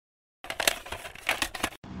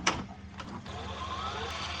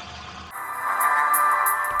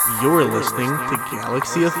You're listening to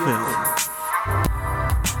Galaxy of Film.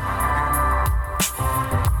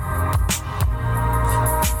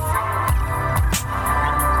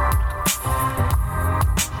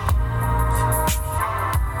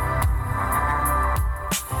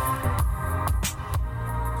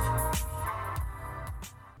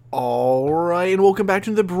 Alright, and welcome back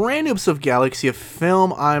to the brand new episode of Galaxy of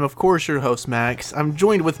Film. I'm, of course, your host, Max. I'm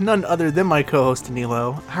joined with none other than my co-host,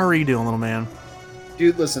 Danilo. How are you doing, little man?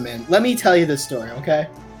 Dude, listen, man. Let me tell you this story, okay?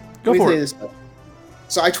 Go for it.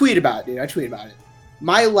 So I tweeted about it, dude.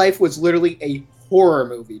 My life was literally a horror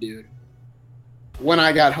movie, dude. When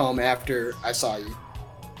I got home after I saw you.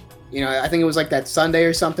 You know, I think it was like that Sunday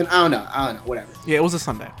or something. I don't know, whatever. Yeah, it was a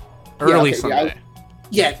Sunday. Early Sunday.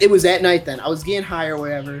 Yeah, it was that night then. I was getting high or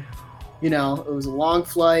whatever. You know, it was a long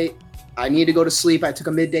flight. I needed to go to sleep. I took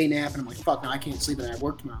a midday nap, and I'm like, fuck, no, I can't sleep, and I have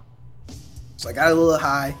work tomorrow. So I got a little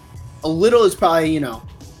high. A little is probably,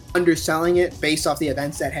 underselling it based off the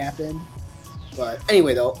events that happened. But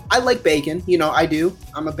anyway, though, I like bacon. You know, I do.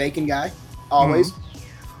 I'm a bacon guy, always.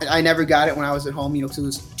 I never got it when I was at home, because it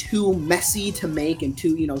was too messy to make and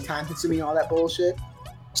too, time-consuming and all that bullshit.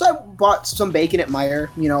 So I bought some bacon at Meijer,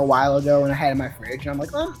 a while ago, and I had it in my fridge. And I'm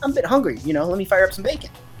like, well, I'm a bit hungry, let me fire up some bacon.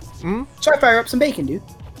 So I fire up some bacon, dude.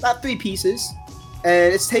 About 3 pieces.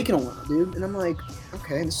 And it's taking a while, dude. And I'm like,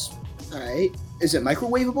 okay, this all right. Is it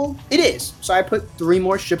microwavable? It is. So I put 3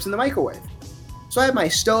 more strips in the microwave. So I have my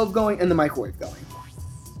stove going and the microwave going.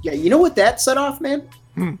 Yeah, you know what that set off, man?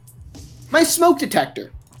 My smoke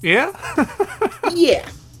detector. Yeah? Yeah.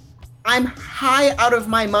 I'm high out of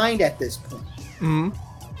my mind at this point.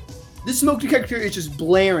 This smoke detector is just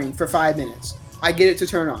blaring for 5 minutes. I get it to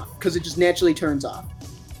turn off because it just naturally turns off.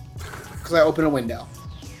 Because I open a window.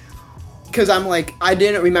 Because I'm like, I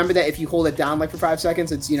didn't remember that if you hold it down for 5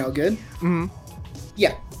 seconds, it's, good.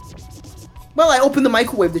 Yeah. Well, I opened the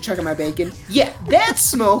microwave to check on my bacon. Yeah, that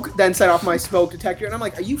smoke then set off my smoke detector. And I'm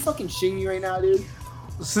like, are you fucking shitting me right now, dude?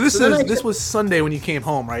 So this was Sunday when you came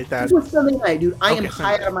home, right? This was Sunday night, dude. I am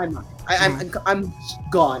high out of my mind. I'm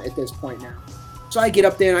gone at this point now. So I get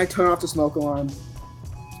up there and I turn off the smoke alarm.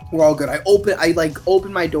 We're all good. I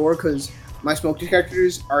open my door because my smoke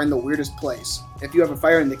detectors are in the weirdest place. If you have a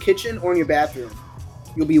fire in the kitchen or in your bathroom,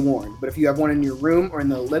 you'll be warned. But if you have one in your room or in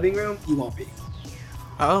the living room, you won't be.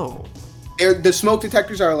 Oh. The smoke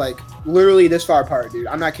detectors are literally this far apart, dude.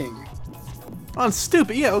 I'm not kidding you. Oh,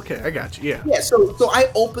 stupid. Yeah, okay, I got you. Yeah. Yeah. So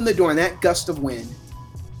I open the door and that gust of wind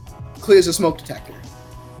clears the smoke detector.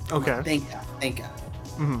 Okay. Like, thank God.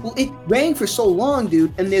 Well, it rang for so long,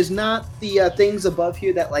 dude, and there's not the things above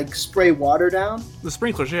here that spray water down. The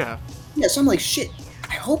sprinklers, yeah. Yeah, so I'm like, shit.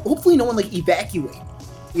 Hopefully no one evacuate,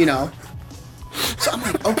 So I'm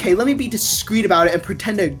like, okay, let me be discreet about it and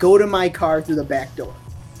pretend to go to my car through the back door.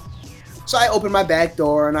 So I open my back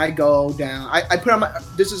door and I go down. I put on my.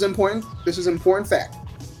 This is important fact.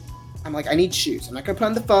 I'm like, I need shoes. I'm not gonna put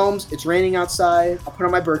on the foams. It's raining outside. I'll put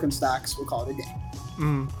on my Birkenstocks. We'll call it a day.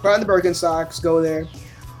 Put on the Birkenstocks. Go there.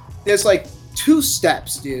 There's 2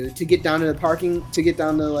 steps, dude, to get down to the parking. To get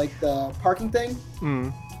down to the parking thing.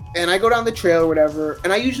 And I go down the trail or whatever.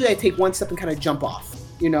 And I take 1 step and kind of jump off.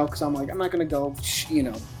 Because I'm like, I'm not gonna go,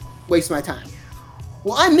 waste my time.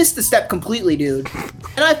 Well, I missed the step completely, dude.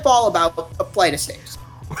 And I fall about a flight of stairs.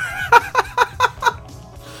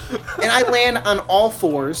 And I land on all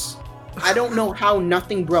 4s. I don't know how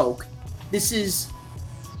nothing broke. This is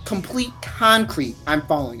complete concrete I'm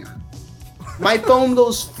falling on. My phone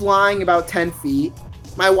goes flying about 10 feet.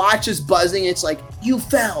 My watch is buzzing. It's like, you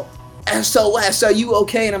fell. SOS, are you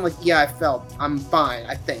okay? And I'm like, yeah, I fell. I'm fine,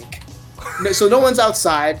 I think. So no one's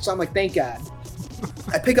outside. So I'm like, thank God.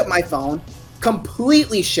 I pick up my phone.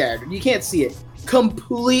 Completely shattered. You can't see it.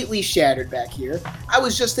 Completely shattered back here. I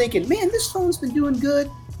was just thinking, man, this phone's been doing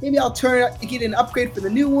good. Maybe I'll get an upgrade for the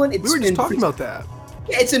new one. We were just talking about that.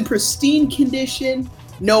 Yeah, it's in pristine condition.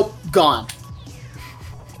 Nope, gone.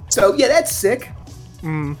 So yeah, that's sick.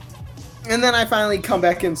 And then I finally come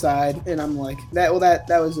back inside, and I'm like, that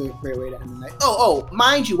was a great way to end the night. Oh,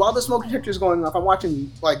 mind you, while the smoke detector is going off, I'm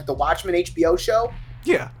watching the Watchmen HBO show.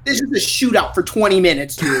 Yeah. This is a shootout for 20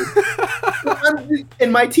 minutes, dude.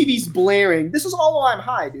 And my TV's blaring. This is all while I'm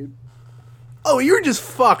high, dude. Oh, you were just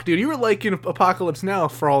fucked, dude. You were in Apocalypse Now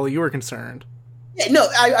for all you were concerned. Yeah, no,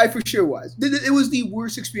 I for sure was. It was the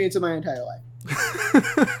worst experience of my entire life.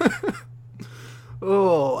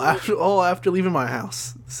 After leaving my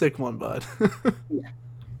house. Sick one, bud. Yeah.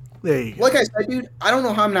 There you go. Like I said, dude, I don't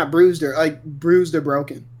know how I'm not bruised or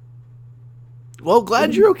broken. Well,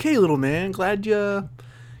 glad you're okay, little man. Glad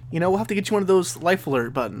we'll have to get you one of those life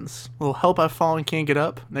alert buttons. Will help I've fallen, can't get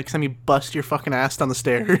up. Next time you bust your fucking ass down the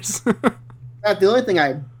stairs. Not the only thing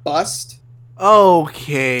I bust.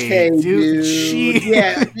 Okay, Okay, dude. dude.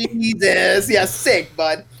 Yeah, Jesus. Yeah, sick,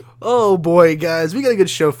 bud. Oh boy, guys, we got a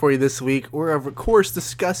good show for you this week. We're, of course,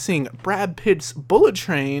 discussing Brad Pitt's Bullet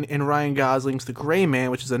Train and Ryan Gosling's The Gray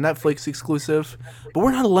Man, which is a Netflix exclusive. But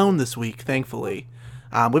we're not alone this week, thankfully.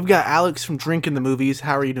 We've got Alex from Drinking the Movies.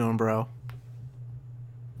 How are you doing, bro?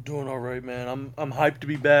 Doing all right, man. I'm hyped to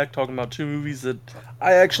be back talking about two movies that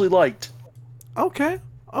I actually liked. Okay,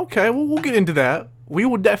 well, we'll get into that. We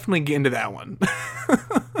will definitely get into that one.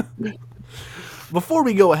 Before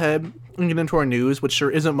we go ahead and get into our news, which sure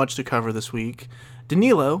isn't much to cover this week,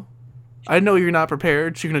 Danilo, I know you're not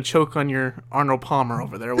prepared. So you're going to choke on your Arnold Palmer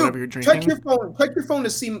over there, whatever you're drinking. Check your phone to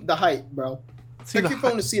see the height, bro. Check your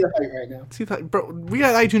phone to see the height right now. See that, bro? We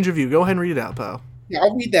got iTunes review. Go ahead and read it out, pal. Yeah,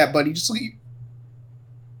 I'll read that, buddy. Just leave.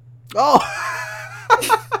 Oh!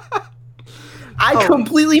 I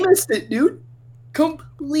completely missed it, dude.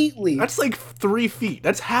 Completely. That's like 3 feet.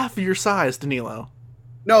 That's half your size, Danilo.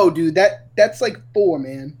 No, dude, that's like 4,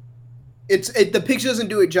 man. The picture doesn't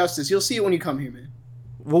do it justice. You'll see it when you come here, man.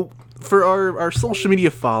 Well, for our social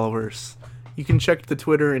media followers, you can check the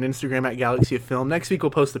Twitter and Instagram at Galaxy of Film. Next week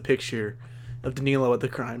we'll post a picture of Danilo at the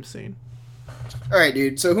crime scene. All right,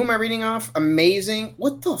 dude. So who am I reading off? Amazing.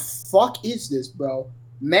 What the fuck is this, bro?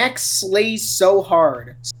 Max slays so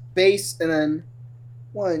hard. Space and then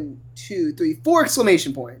 1, 2, 3, 4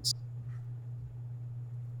 exclamation points.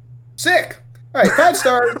 Sick. All right, 5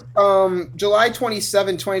 stars. July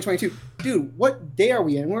 27, 2022. Dude, what day are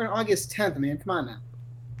we in? We're in August 10th, man. Come on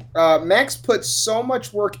now. Max put so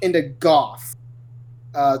much work into golf.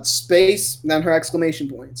 Space, and then her exclamation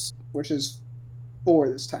points, which is 4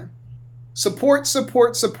 this time. Support,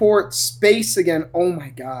 space again. Oh my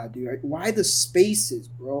god, dude. Why the spaces,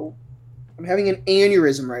 bro? I'm having an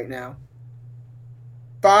aneurysm right now.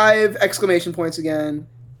 5 exclamation points again.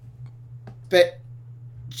 But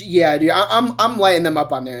yeah, dude, I'm lighting them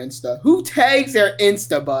up on their Insta. Who tags their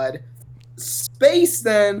Insta, bud? Space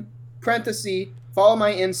then, parenthesis, follow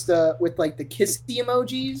my Insta with like the kissy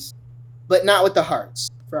emojis, but not with the hearts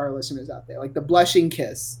for our listeners out there. Like the blushing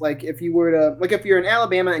kiss. Like if you were to, like if you're in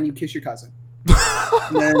Alabama and you kiss your cousin.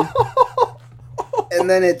 and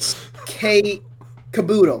then it's K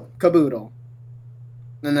caboodle.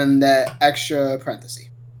 And then the extra parenthesis.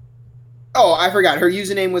 Oh, I forgot. Her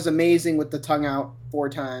username was amazing with the tongue out 4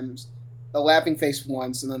 times, the laughing face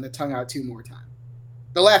once, and then the tongue out 2 more times.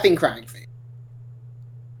 The laughing, crying face.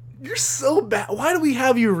 You're so bad. Why do we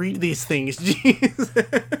have you read these things? Jesus.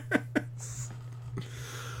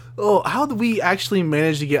 Oh, how do we actually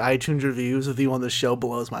manage to get iTunes reviews with you on the show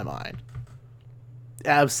blows my mind.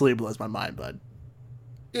 Absolutely blows my mind, bud.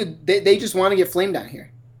 Dude, they just want to get flamed down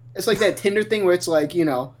here. It's like that Tinder thing where it's like,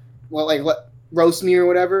 roast me or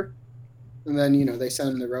whatever. And then, they send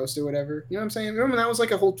them the roast or whatever. You know what I'm saying? Remember that was like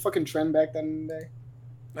a whole fucking trend back then in the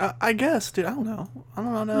day? I guess, dude. I don't know. I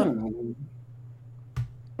don't know.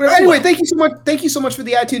 But anyway, thank you so much. Thank you so much for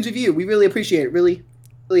the iTunes review. We really appreciate it. Really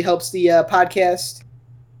helps the podcast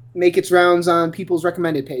make its rounds on people's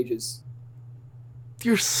recommended pages.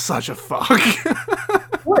 You're such a fuck.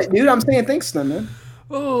 What, dude? I'm saying thanks to them, man.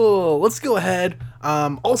 Oh, let's go ahead.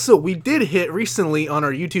 Also, we did hit recently on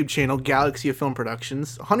our YouTube channel, Galaxy of Film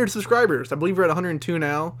Productions, 100 subscribers. I believe we're at 102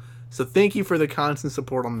 now. So thank you for the constant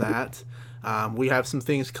support on that. We have some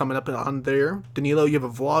things coming up on there. Danilo, you have a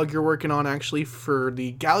vlog you're working on, actually, for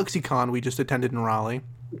the GalaxyCon we just attended in Raleigh.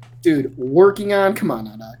 Dude, working on? Come on,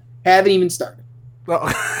 now. Haven't even started.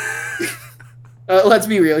 Well, let's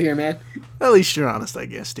be real here, man. At least you're honest, I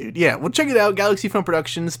guess, dude. Yeah, well, check it out, Galaxy Film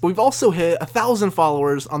Productions. But we've also hit 1,000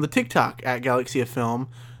 followers on the TikTok at Galaxy of Film,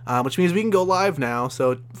 which means we can go live now.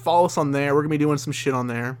 So follow us on there. We're going to be doing some shit on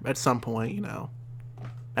there at some point,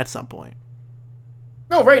 At some point.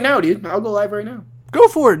 No, right now, dude. I'll go live right now. Go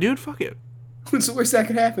for it, dude. Fuck it. What's the worst that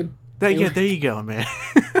could happen? Yeah, there you go, man.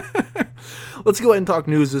 Let's go ahead and talk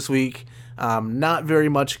news this week. Not very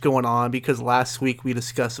much going on because last week we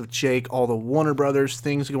discussed with Jake all the Warner Brothers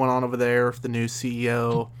things going on over there with the new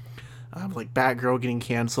CEO, like Batgirl getting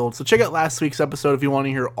canceled. So check out last week's episode if you want to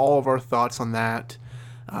hear all of our thoughts on that.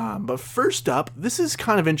 But first up, this is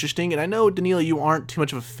kind of interesting, and I know, Danilo, you aren't too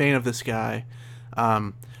much of a fan of this guy.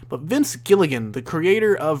 But Vince Gilligan, the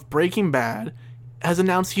creator of Breaking Bad, has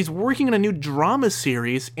announced he's working on a new drama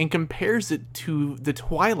series and compares it to The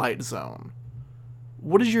Twilight Zone.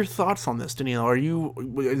 What is your thoughts on this, Danilo?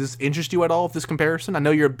 Does this interest you at all, this comparison? I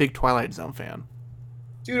know you're a big Twilight Zone fan.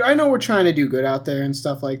 Dude, I know we're trying to do good out there and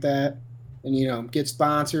stuff like that. And, get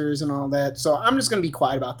sponsors and all that. So I'm just going to be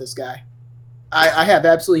quiet about this guy. I have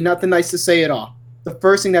absolutely nothing nice to say at all. The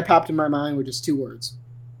first thing that popped in my mind were just 2 words.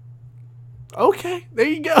 Okay, there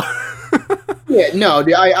you go. Yeah, no,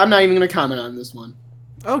 dude, I'm not even gonna comment on this one.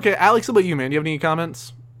 Okay, Alex, how about you, man? Do you have any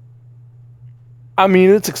comments? I mean,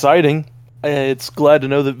 it's exciting. It's glad to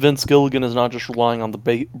know that Vince Gilligan is not just relying on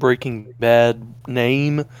the Breaking Bad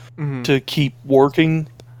name Hmm. to keep working.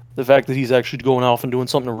 The fact that he's actually going off and doing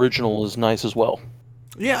something original is nice as well.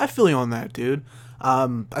 Yeah, I feel you on that, dude. I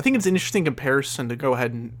think it's an interesting comparison to go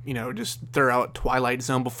ahead and, just throw out Twilight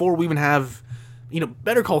Zone before we even have,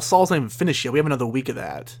 Better Call Saul's not even finished yet. We have another week of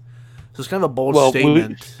that. So it's kind of a bold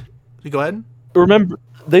statement. Go ahead. Remember,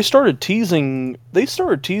 they started teasing a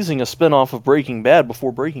spinoff of Breaking Bad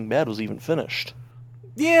before Breaking Bad was even finished.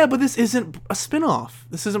 Yeah, but this isn't a spinoff.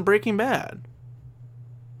 This isn't Breaking Bad.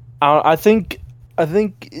 I think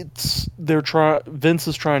Vince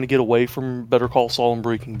is trying to get away from Better Call Saul and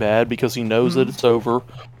Breaking Bad because he knows that it's over.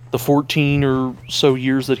 The 14 or so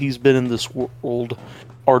years that he's been in this world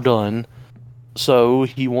are done. So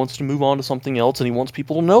he wants to move on to something else, and he wants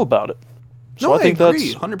people to know about it. So No, I think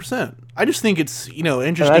agree, that's 100%. I just think it's,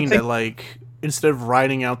 interesting that, instead of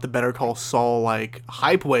riding out the Better Call Saul,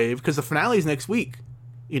 hype wave, because the finale is next week,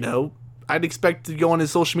 I'd expect to go on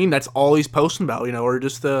his social media, that's all he's posting about, or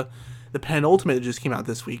just the penultimate that just came out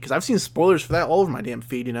this week, because I've seen spoilers for that all over my damn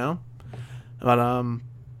feed, But,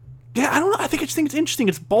 yeah, I don't know, I just think it's interesting,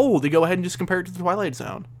 it's bold to go ahead and just compare it to the Twilight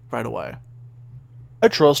Zone right away. I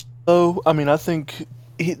trust, though. I mean, I think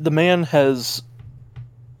the man has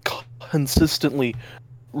consistently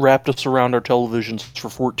wrapped us around our televisions for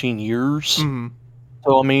 14 years. Mm-hmm.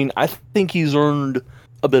 So, I mean, I think he's earned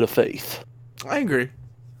a bit of faith. I agree,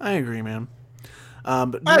 man.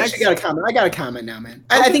 But I actually got a comment. I got a comment now, man.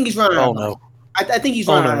 I think he's running out of money. I think he's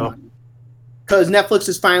running out of money. Because Netflix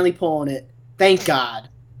is finally pulling it, thank God,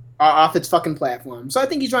 off its fucking platform. So I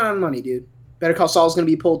think he's running out of money, dude. Better Call Saul's going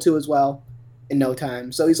to be pulled too as well in no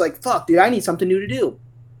time. So he's like, fuck, dude, I need something new to do.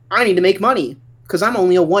 I need to make money. Because I'm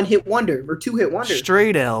only a one-hit wonder or two-hit wonder.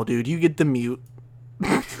 Straight L, dude. You get the mute.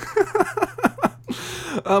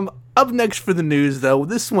 Up next for the news, though,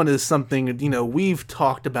 this one is something, we've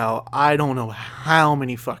talked about I don't know how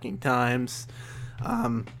many fucking times.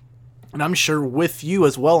 And I'm sure with you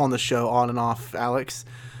as well on the show, on and off, Alex.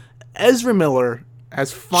 Ezra Miller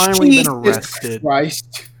has finally been arrested.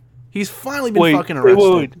 Christ. He's finally been fucking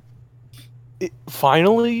arrested.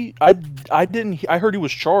 Finally? I heard he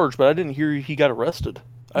was charged, but I didn't hear he got arrested.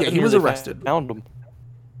 Yeah, he was arrested. Found him.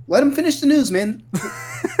 Let him finish the news, man.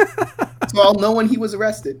 So I'll know when he was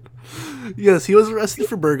arrested. Yes, he was arrested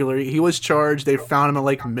for burglary. He was charged. They found him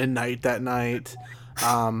at midnight that night.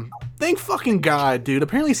 Thank fucking God, dude.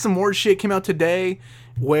 Apparently some more shit came out today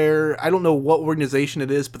where I don't know what organization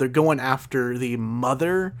it is, but they're going after the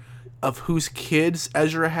mother of whose kids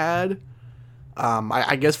Ezra had.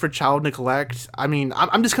 I guess for child neglect. I mean,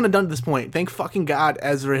 I'm just kind of done at this point. Thank fucking God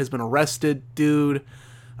Ezra has been arrested, dude.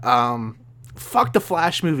 Fuck the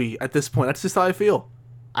Flash movie at this point. That's just how I feel.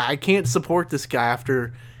 I can't support this guy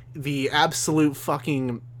after the absolute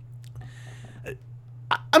fucking...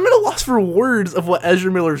 I'm at a loss for words of what Ezra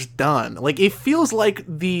Miller's done. It feels like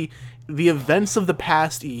the events of the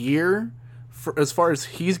past year, for as far as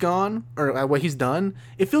he's gone, or what he's done,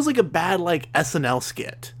 it feels like a bad, SNL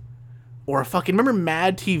skit. Or a fucking... Remember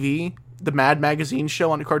Mad TV? The Mad Magazine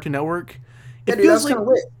show on the Cartoon Network? It feels like...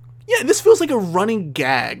 Yeah, this feels like a running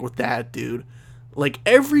gag with that, dude.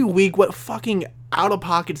 Every week, what fucking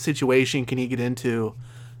out-of-pocket situation can he get into?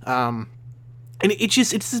 And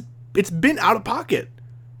it's been out of pocket.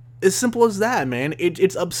 As simple as that, man.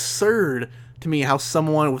 It's absurd to me how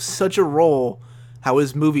someone with such a role, how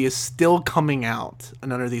his movie is still coming out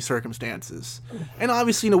under these circumstances. And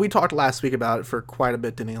obviously, we talked last week about it for quite a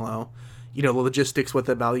bit, Danilo. The logistics with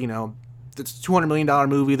it about, it's a $200 million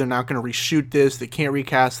movie. They're not going to reshoot this. They can't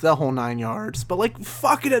recast the whole 9 yards. But,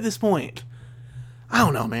 fuck it at this point. I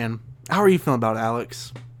don't know, man. How are you feeling about it,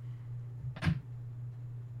 Alex?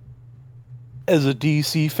 As a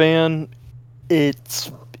DC fan,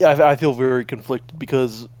 I feel very conflicted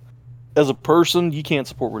because as a person, you can't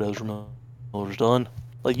support what Ezra Miller's done.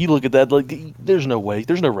 You look at that, there's no way,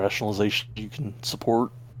 there's no rationalization you can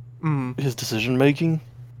support his decision making.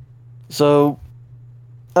 So,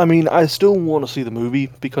 I mean, I still want to see the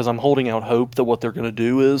movie because I'm holding out hope that what they're going to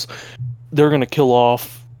do is they're going to kill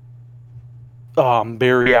off Ezra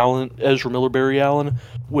Miller Barry Allen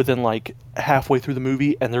within halfway through the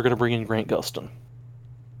movie, and they're going to bring in Grant Gustin.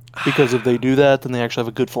 Because if they do that, then they actually have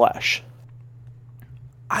a good Flash.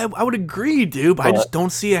 I would agree, dude, but I just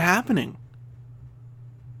don't see it happening.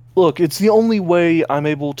 Look, it's the only way I'm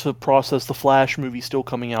able to process the Flash movie still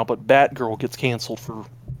coming out, but Batgirl gets canceled for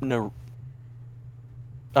no...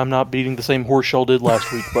 I'm not beating the same horse y'all did last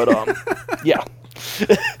week, but, yeah.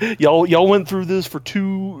 Y'all went through this for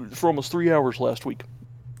almost 3 hours last week.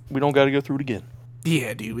 We don't got to go through it again.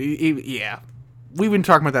 Yeah, dude. We've been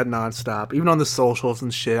talking about that nonstop, even on the socials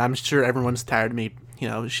and shit. I'm sure everyone's tired of me,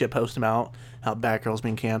 shit posting about how Batgirl's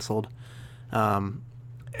being canceled.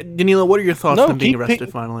 Danilo, what are your thoughts on being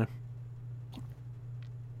arrested finally?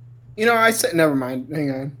 I said, never mind.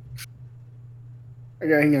 Hang on.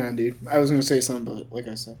 Hang on, dude. I was gonna say something, but like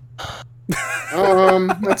I said,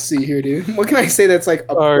 let's see here, dude. What can I say that's like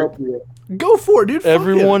appropriate? Go for it, dude.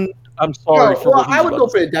 Everyone, I'm sorry for. Well, I would go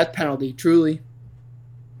for the death penalty. Truly,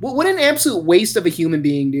 what an absolute waste of a human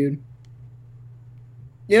being, dude.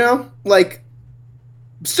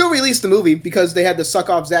 Still release the movie because they had to suck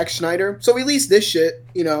off Zack Snyder. So release this shit,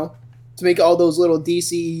 to make all those little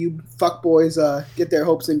DCEU fuckboys get their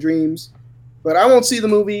hopes and dreams. But I won't see the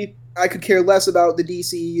movie. I could care less about the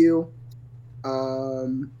DCEU.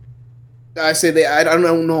 I say I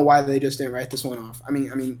don't know why they just didn't write this one off. I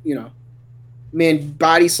mean, man,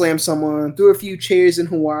 body slammed someone, threw a few chairs in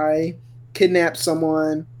Hawaii, kidnapped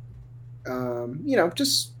someone.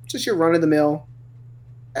 Just your run of the mill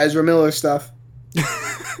Ezra Miller stuff.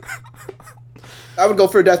 I would go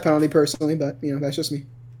for a death penalty personally, but that's just me.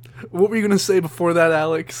 What were you gonna say before that,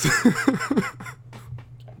 Alex?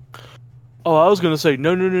 Oh, I was going to say,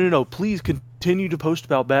 no. Please continue to post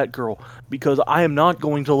about Batgirl, because I am not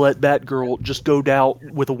going to let Batgirl just go down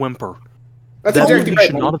with a whimper. That movie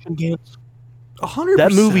should not have been canceled.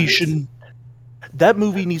 100%. That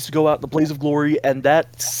movie needs to go out in the blaze of glory, and there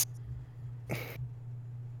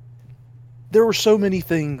were so many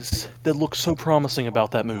things that looked so promising about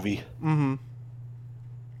that movie. Mm-hmm.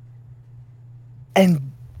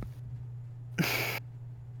 And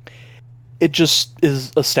it just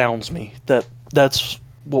astounds me that that's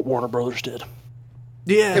what Warner Brothers did.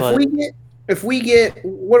 Yeah. If we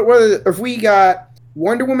got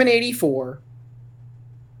Wonder Woman 84,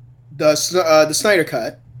 the Snyder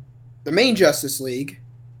Cut, the main Justice League,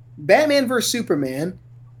 Batman vs Superman,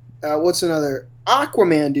 what's another?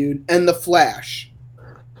 Aquaman, dude, and The Flash.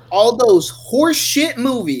 All those horse shit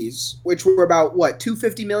movies, which were about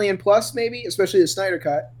 $250 million plus, maybe, especially the Snyder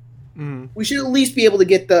Cut. Mm-hmm. We should at least be able to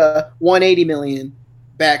get the $180 million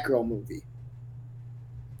Batgirl movie.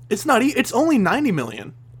 It's not. It's only $90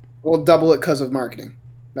 million. We'll double it because of marketing.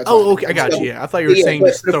 Okay, I got you. Yeah, I thought you were saying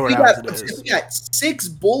just throw it out as it is. We got 6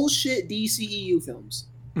 bullshit DCEU films.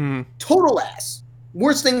 Mm. Total ass.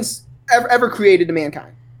 Worst things ever created to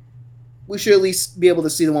mankind. We should at least be able to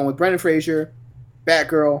see the one with Brendan Fraser,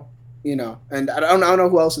 Batgirl, and I don't know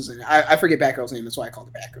who else is in it. I forget Batgirl's name. That's why I called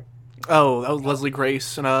it Batgirl. Oh, that was Leslie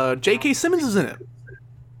Grace, and J.K. Simmons is in it.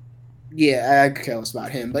 Yeah, I could care less about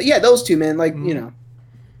him. But yeah, those two, man,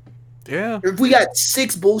 Yeah. If we got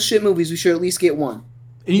 6 bullshit movies, we should at least get one.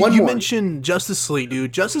 And you mentioned Justice League,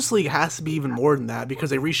 dude. Justice League has to be even more than that because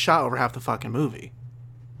they reshot over half the fucking movie.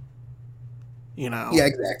 Yeah,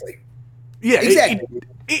 exactly. Yeah, exactly.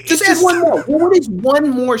 Just add one more. Well, what is one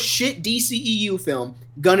more shit DCEU film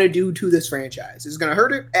gonna do to this franchise? Is it gonna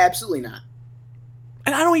hurt it? Absolutely not.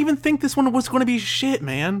 And I don't even think this one was going to be shit,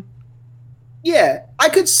 man. Yeah, I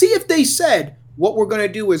could see if they said, what we're going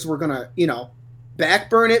to do is we're going to,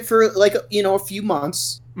 backburn it for a few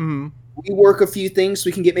months. Mm-hmm. We work a few things so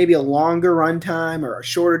we can get maybe a longer runtime or a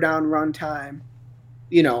shorter down runtime,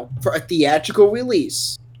 for a theatrical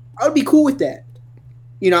release. I would be cool with that.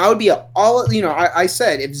 I would be I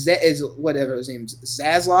said if whatever his name's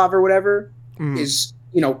Zaslav or whatever is,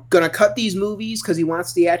 going to cut these movies because he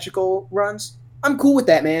wants theatrical runs. I'm cool with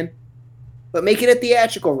that, man. But make it a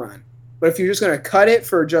theatrical run. But if you're just going to cut it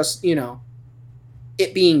for just,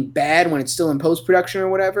 it being bad when it's still in post-production or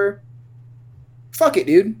whatever, fuck it,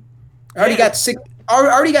 dude. I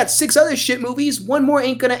already got 6 other shit movies. One more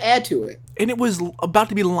ain't going to add to it. And it was about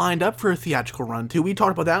to be lined up for a theatrical run, too. We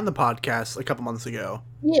talked about that in the podcast a couple months ago.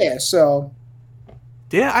 Yeah, so...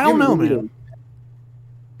 Yeah, I don't know, man.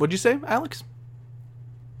 What'd you say, Alex?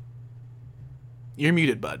 You're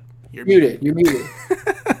muted, bud. You're muted.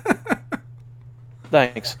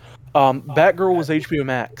 Thanks. Batgirl was HBO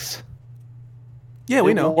Max. Yeah,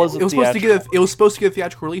 we know. It was supposed to get a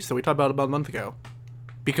theatrical release, so we talked about a month ago.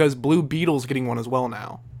 Because Blue Beetle's getting one as well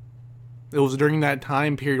now. It was during that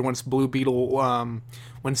time period once Blue Beetle,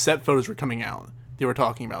 when set photos were coming out, they were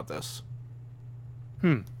talking about this.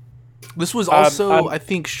 This was also, I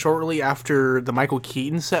think, shortly after the Michael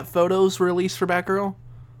Keaton set photos were released for Batgirl.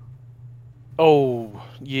 Oh,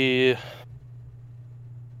 yeah.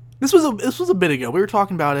 This was a bit ago. We were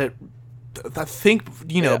talking about it, I think,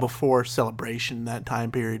 before Celebration, that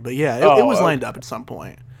time period. But yeah, it was lined up at some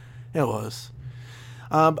point. It was.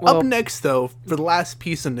 Up next, though, for the last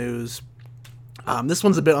piece of news, This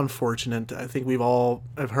one's a bit unfortunate. I think we've all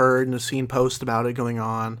have heard and have seen posts about it going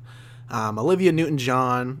on. Olivia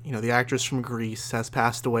Newton-John, the actress from Grease, has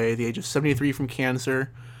passed away at the age of 73 from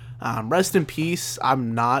cancer. Rest in peace.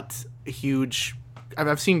 I'm not a huge...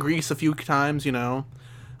 I've seen Grease a few times,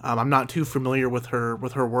 I'm not too familiar with her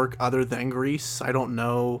work other than Grease. I don't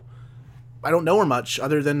know her much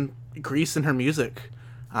other than Grease and her music.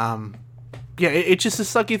 It's just a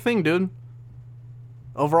sucky thing, dude.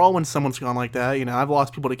 Overall, when someone's gone like that, I've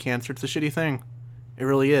lost people to cancer. It's a shitty thing. It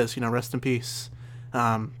really is. Rest in peace.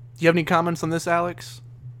 Do you have any comments on this, Alex?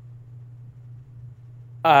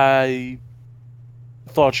 I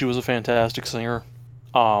thought she was a fantastic singer.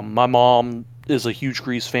 My mom is a huge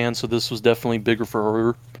Grease fan, so this was definitely bigger for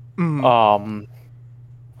her. Mm-hmm.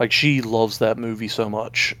 Like, she loves that movie so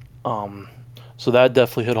much. So that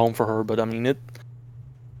definitely hit home for her. But I mean,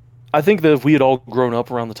 I think that if we had all grown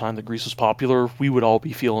up around the time that Grease was popular, we would all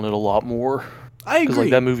be feeling it a lot more. I agree.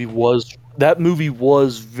 Because that movie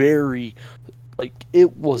was very,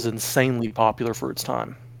 it was insanely popular for its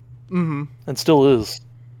time. Mm-hmm. And still is.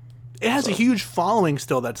 It has a huge following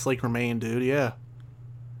still that's remained, dude. Yeah.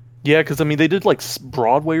 Yeah, because I mean, they did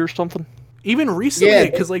Broadway or something. Even recently,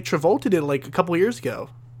 because Travolta did a couple years ago.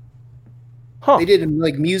 Huh. They did a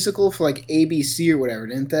musical for ABC or whatever,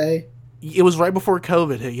 didn't they? It was right before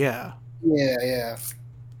COVID hit, yeah. Yeah. It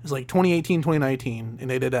was 2018, 2019, and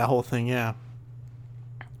they did that whole thing, yeah.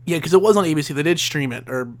 Yeah, because it was on ABC. They did stream it,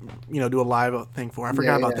 or, do a live thing for it. I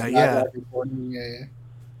forgot about that, yeah.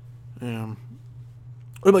 Yeah.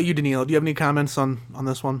 What about you, Danilo? Do you have any comments on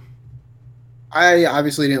this one? I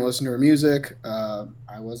obviously didn't listen to her music.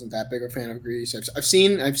 I wasn't that big a fan of Grease. I've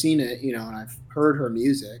seen it, and I've heard her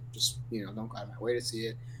music. Just don't go out of my way to see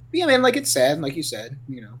it. But yeah, man, it's sad, like you said.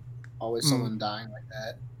 Always someone dying like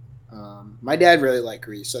that. My dad really liked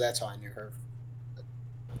Grease, so that's how I knew her. But,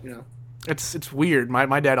 it's weird.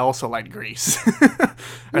 My dad also liked Grease.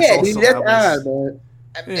 Yeah, dude, that's odd. But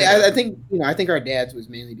I think I think our dad's was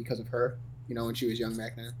mainly because of her. When she was young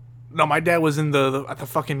back then. No, my dad was in at the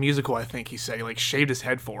fucking musical. I think he said he shaved his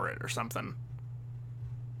head for it or something.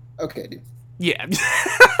 Okay, dude. Yeah.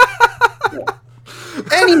 Yeah.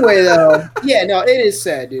 Anyway, though, yeah, no, it is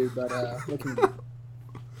sad, dude. But what can you do?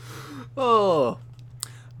 Oh,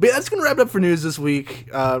 but yeah, that's gonna wrap it up for news this week.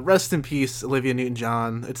 Rest in peace, Olivia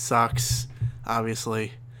Newton-John. It sucks,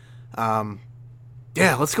 obviously. Yeah,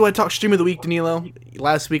 let's go ahead and talk stream of the week, Danilo.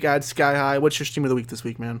 Last week I had Sky High. What's your stream of the week this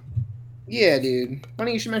week, man? Yeah, dude.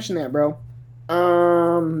 Funny you should mention that, bro.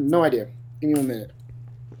 No idea. Give me 1 minute.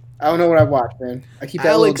 I don't know what I've watched, man. I keep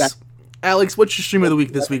that Alex, what's your stream of the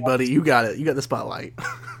week this week, buddy? You got it. You got the spotlight.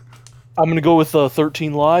 I'm gonna go with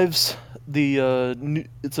 13 Lives.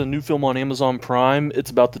 It's a new film on Amazon Prime.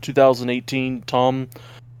 It's about the 2018 Tom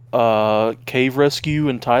cave rescue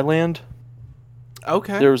in Thailand.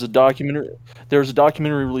 Okay. There was a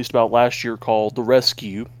documentary released about last year called The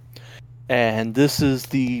Rescue, and this is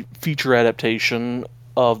the feature adaptation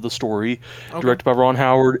of the story, directed by Ron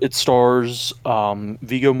Howard. It stars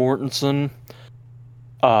Viggo Mortensen,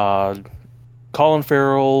 Colin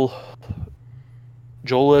Farrell,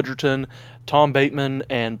 Joel Edgerton, Tom Bateman,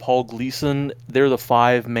 and Paul Gleason. They're the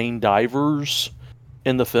 5 main divers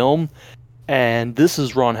in the film, and this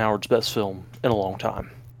is Ron Howard's best film in a long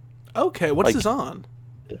time. Okay, what's this on?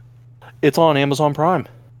 It's on Amazon Prime.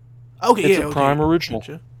 Okay, it's a Prime original.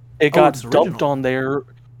 Gotcha. It got dumped on there.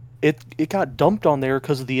 It got dumped on there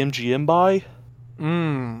because of the MGM buy.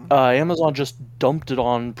 Amazon just dumped it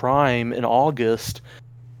on Prime in August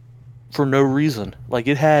for no reason.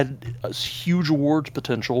 It had a huge awards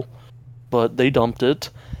potential, but they dumped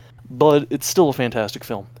it. But it's still a fantastic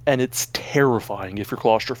film, and it's terrifying if you're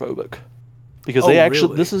claustrophobic, because they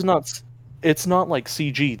actually really? It's not like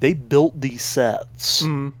CG. They built these sets,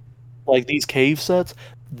 these cave sets.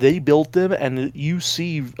 They built them, and you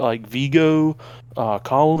see Viggo,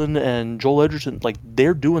 Colin, and Joel Edgerton,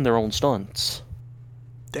 they're doing their own stunts.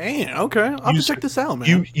 Damn. Okay, I'll have to check this out,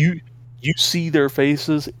 man. You see their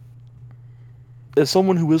faces. As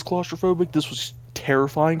someone who is claustrophobic, this was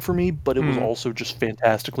terrifying for me, but it was also just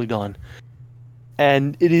fantastically done.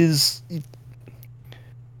 And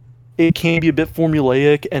it can be a bit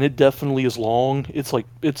formulaic, and it definitely is long. It's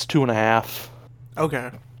 2.5.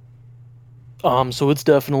 Okay. So it's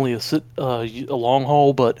definitely a long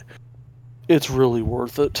haul, but it's really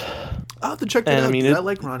worth it. I'll have to check that out. I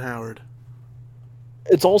like Ron Howard.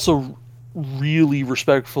 It's also really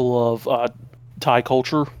respectful of Thai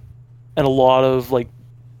culture, and a lot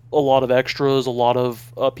of extras, a lot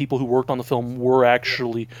of people who worked on the film were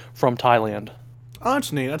actually from Thailand. Oh,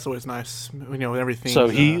 that's neat. That's always nice. Everything. So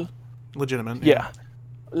he legitimate. Yeah.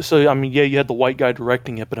 So I mean, yeah, you had the white guy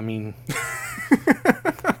directing it, but I mean,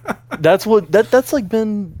 That's what that's like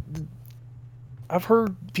been. I've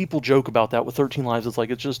heard people joke about that with 13 Lives. It's like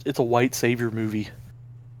it's a white savior movie,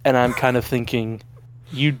 and I'm kind of thinking,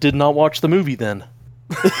 you did not watch the movie then.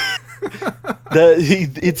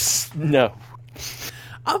 It's no.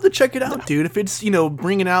 I'll have to check it out, dude. If it's,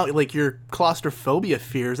 bringing out like your claustrophobia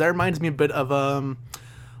fears, that reminds me a bit of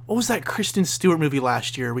what was that Kristen Stewart movie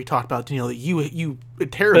last year we talked about, Daniel, that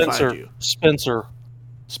it terrified you. Spencer.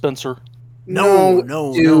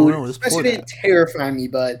 No, dude. Spencer didn't terrify me,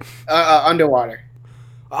 but Underwater.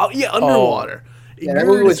 Oh yeah, Underwater. Yeah, that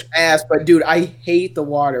movie was ass, but dude, I hate the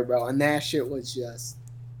water, bro, and that shit was just.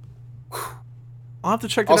 I'll have to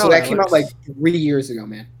check it out. Also, that came out Alex. like 3 years ago,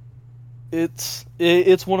 man.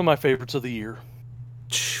 It's one of my favorites of the year.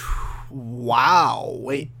 Wow.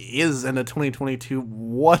 Wait, is in a 2022?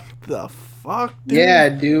 What the fuck, dude? Yeah,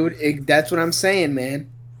 dude. That's what I'm saying, man.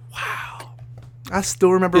 Wow. I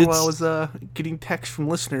still remember when I was getting texts from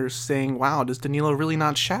listeners saying, wow, does Danilo really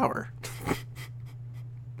not shower?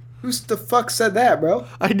 Who the fuck said that, bro?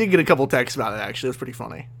 I did get a couple texts about it, actually. It was pretty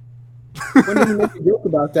funny. When did you make a joke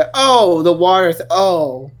about that? Oh, the water.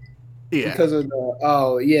 Yeah. Because of the.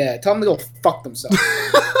 Oh, yeah. Tell them to go fuck themselves.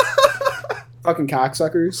 Fucking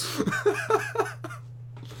cocksuckers.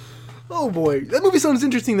 Oh, boy. That movie sounds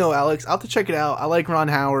interesting, though, Alex. I'll have to check it out. I like Ron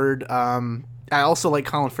Howard. I also like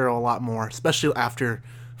Colin Farrell a lot more, especially after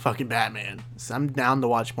fucking Batman. So I'm down to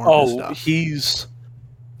watch more of his stuff.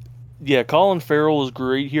 Yeah, Colin Farrell is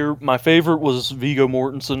great here. My favorite was Viggo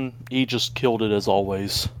Mortensen. He just killed it as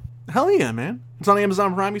always. Hell yeah, man. It's on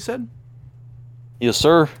Amazon Prime, you said? Yes,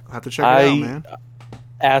 sir. I'll have to check it out, man.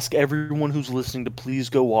 Ask everyone who's listening to please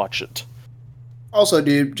go watch it. Also,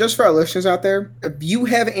 dude, just for our listeners out there, if you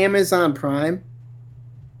have Amazon Prime,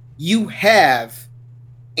 you have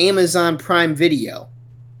Amazon Prime Video.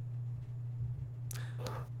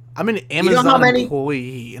 I'm an Amazon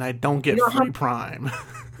employee, and I don't get free Prime.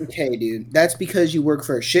 Okay, dude. That's because you work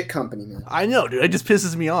for a shit company, man. I know, dude. It just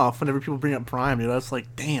pisses me off whenever people bring up Prime, dude. I was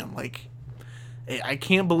like, damn, like, I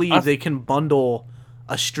can't believe they can bundle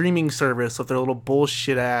a streaming service with their little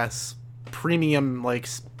bullshit-ass premium, like,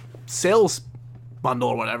 sales bundle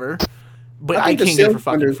or whatever, but I can't get it for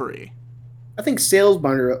fucking free. I think sales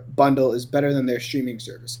bundle is better than their streaming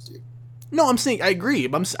service, dude. No, I'm saying, I agree,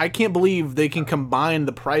 but I can't believe they can combine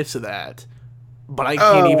the price of that, but I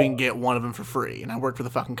can't even get one of them for free, and I work for the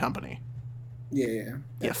fucking company. Yeah.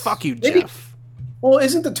 Yeah, fuck you, Jeff. Well,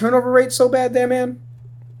 isn't the turnover rate so bad there, man?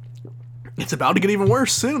 It's about to get even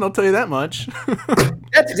worse soon, I'll tell you that much.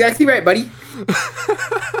 That's exactly right, buddy.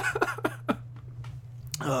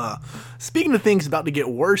 Speaking of things about to get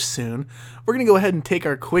worse soon, we're going to go ahead and take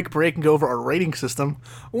our quick break and go over our rating system.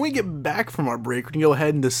 When we get back from our break, we're going to go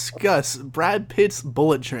ahead and discuss Brad Pitt's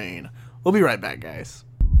Bullet Train. We'll be right back, guys.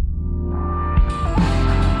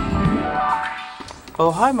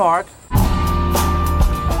 Oh, hi, Mark.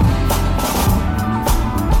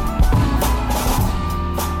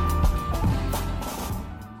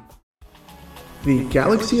 The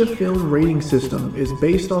Galaxy of Film rating system is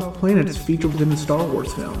based off planets featured within the Star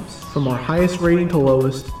Wars films. From our highest rating to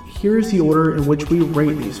lowest, here is the order in which we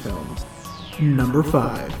rate these films. Number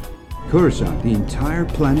 5. Coruscant, the entire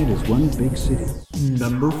planet is one big city.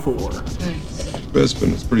 Number 4.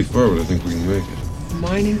 Bespin, it's pretty far, but I think we can make it.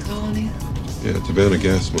 Mining colony? Yeah, Tabana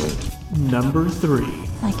gas mine. Number 3.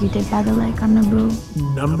 Like you did by the lake on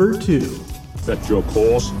Naboo. Number 2. Set your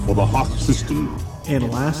course for the Hoth system.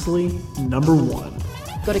 And lastly, number 1.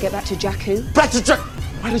 Gotta get back to Jakku. Back to Jakku!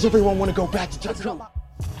 Why does everyone want to go back to Jakku?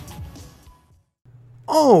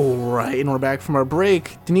 Alright, and we're back from our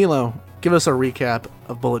break. Danilo, give us a recap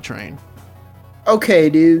of Bullet Train.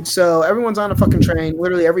 Okay, dude. So everyone's on a fucking train.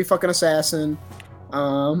 Literally every fucking assassin.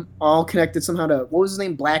 All connected somehow to, what was his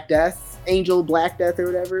name? Black Death? Angel Black Death or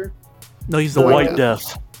whatever? No, he's the White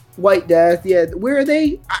Death. White Death, yeah. Where are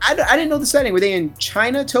they? I didn't know the setting. Were they in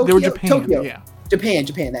China, Tokyo? They were Japan, Tokyo. yeah. Japan,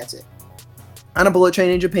 that's it. On a bullet train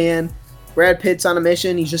in Japan. Brad Pitt's on a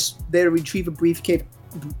mission. He's just there to retrieve a briefcase.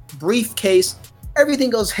 Everything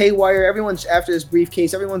goes haywire. Everyone's after this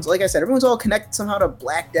briefcase. Everyone's, like I said, everyone's all connected somehow to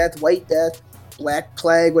Black Death, White Death, Black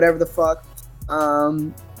Plague, whatever the fuck.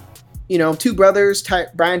 Two brothers,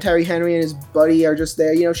 Brian Tyree Henry and his buddy are just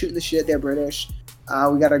there, shooting the shit. They're British.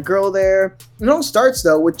 We got a girl there. It all starts,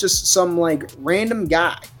 though, with just some, random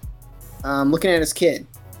guy looking at his kid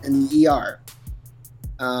in the ER.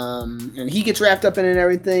 And he gets wrapped up in it and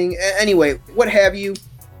everything. Anyway, what have you.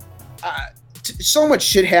 So much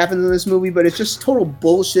shit happens in this movie, but it's just total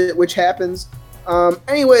bullshit which happens.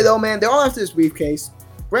 Anyway, though, man, they're all after this briefcase.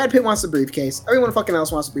 Brad Pitt wants the briefcase. Everyone fucking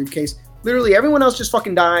else wants the briefcase. Literally, everyone else just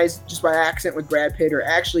fucking dies just by accident with Brad Pitt, or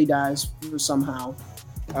actually dies somehow.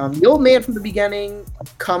 The old man from the beginning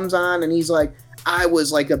comes on, and he's like, I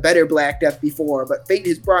was like a better Black Death before, but fate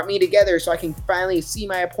has brought me together so I can finally see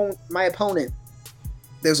my opponent.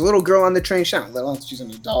 There's a little girl on the train. She's not little, she's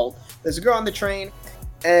an adult. There's a girl on the train,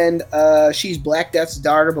 and she's Black Death's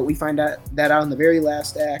daughter, but we find that out in the very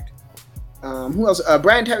last act. Who else?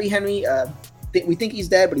 Brian Tyree Henry. We think he's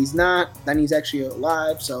dead, but he's not. Then he's actually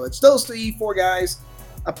alive. So it's those 4 guys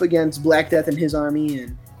up against Black Death and his army,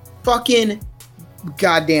 and fucking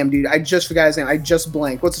goddamn, dude. I just forgot his name. I just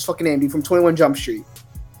blanked. What's his fucking name, dude? From 21 Jump Street.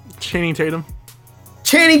 Channing Tatum.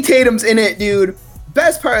 Channing Tatum's in it, dude.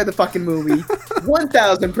 Best part of the fucking movie.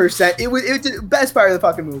 1000%. It was the best part of the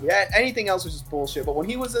fucking movie. Anything else was just bullshit. But when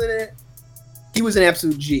he was in it, he was an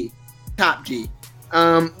absolute G. Top G.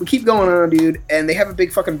 We keep going on, dude, and they have a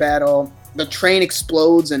big fucking battle. The train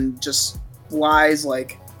explodes and just flies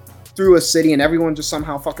like through a city, and everyone just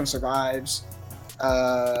somehow fucking survives.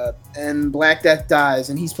 And Black Death dies,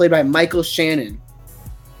 and he's played by Michael Shannon.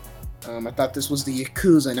 I thought this was the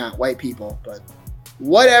Yakuza, not white people, but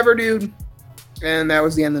whatever, dude. And that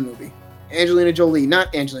was the end of the movie.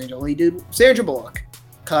 Not Angelina Jolie, dude. Sandra Bullock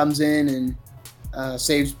comes in and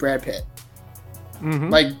saves Brad Pitt. Mm-hmm.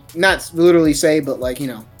 Like, not literally save, but like,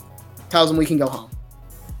 tells him we can go home.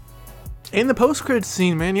 In the post-credits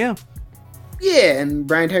scene, man, yeah. Yeah, and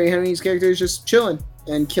Brian Tyree Henry's character is just chilling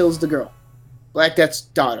and kills the girl. Black Death's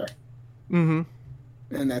daughter. Mm-hmm.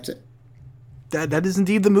 And that's it. That is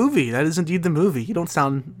indeed the movie. That is indeed the movie. You don't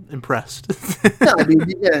sound impressed. No,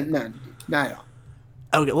 dude, no, not at all.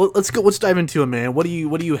 Okay, well, let's go. Let's dive into it, man. What do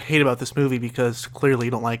you hate about this movie? Because clearly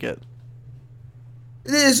you don't like it.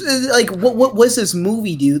 This is like, what was this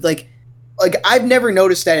movie, dude? Like I've never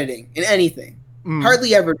noticed editing in anything.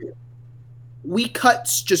 Hardly ever do. We cut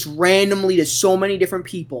just randomly to so many different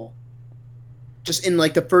people, just in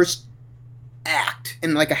like the first act,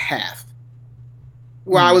 in like a half.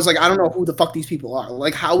 Where I was like, I don't know who the fuck these people are.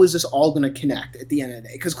 Like, how is this all gonna connect at the end of the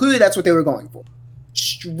day? Because clearly that's what they were going for.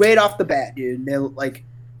 Straight off the bat, dude. They're like,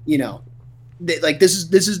 this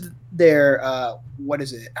is their what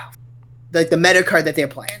is it? Like the meta card that they're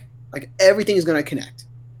playing. Like everything is gonna connect,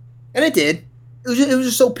 and it did. It was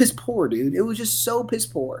just so piss poor, dude. It was just so piss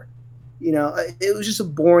poor. It was just a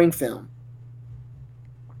boring film.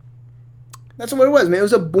 That's what it was, man. It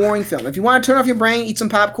was a boring film. If you want to turn off your brain, eat some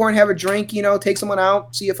popcorn, have a drink, take someone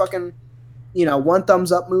out, see a fucking, 1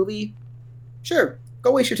 thumbs up movie, sure,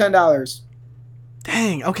 go waste your $10.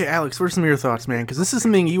 Dang. Okay, Alex, what are some of your thoughts, man? Because this is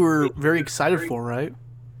something you were very excited for, right?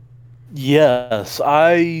 Yes,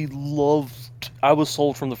 I was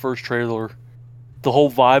sold from the first trailer. The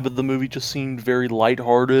whole vibe of the movie just seemed very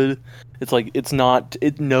lighthearted. It's like, it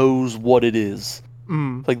knows what it is.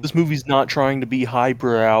 Like, this movie's not trying to be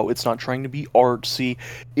highbrow, it's not trying to be artsy.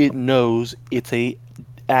 It knows it's a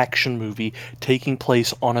action movie taking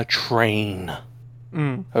place on a train.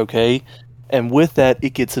 Okay? And with that,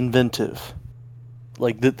 it gets inventive.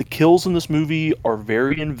 Like, the kills in this movie are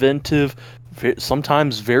very inventive,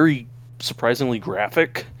 sometimes very surprisingly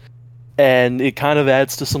graphic. And it kind of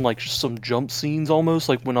adds to some jump scenes almost,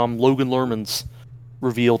 like when Logan Lerman's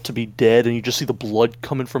revealed to be dead and you just see the blood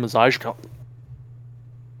coming from his eyes.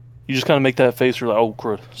 You just kind of make that face, you're like, oh,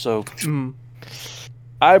 crud. So,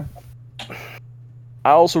 I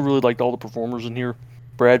also really liked all the performers in here.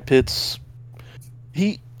 Brad Pitt's,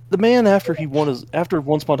 the man after Once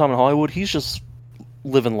Upon a Time in Hollywood, he's just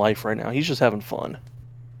living life right now. He's just having fun.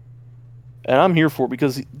 And I'm here for it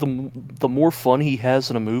because the more fun he has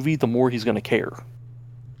in a movie, the more he's going to care.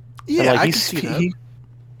 Yeah, I can see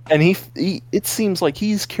that. It seems like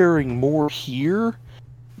he's caring more here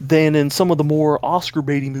than in some of the more Oscar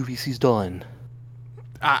baity movies he's done.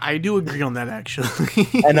 I do agree on that, actually.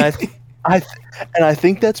 And I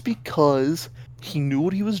think that's because he knew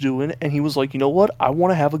what he was doing, and he was like, you know what? I want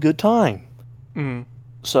to have a good time.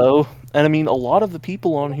 So, and I mean, a lot of the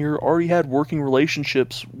people on here already had working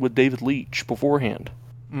relationships with David Leitch beforehand.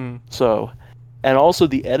 So, and also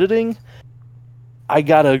the editing, I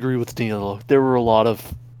gotta agree with Danilo. There were a lot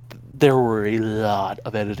of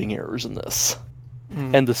editing errors in this.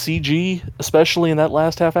 And the CG, especially in that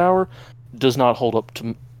last half hour, does not hold up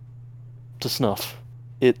to snuff.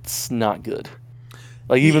 It's not good.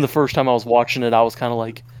 Like, even the first time I was watching it, I was kind of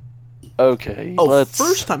like, okay,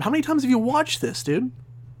 first time? How many times have you watched this, dude?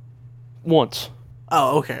 Once.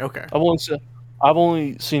 Oh, okay. I've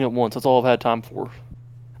only seen it once. That's all I've had time for.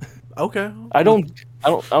 Okay. I don't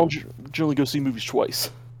generally go see movies twice.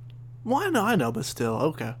 Well, I know, but still,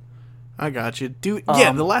 okay. I got you. Dude,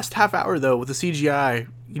 yeah, the last half hour, though, with the CGI,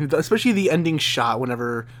 especially the ending shot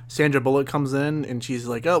whenever Sandra Bullock comes in and she's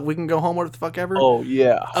like, "Oh, we can go home, what the fuck ever." Oh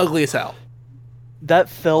yeah, Ugly as hell. that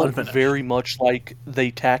felt Unfinished. very much like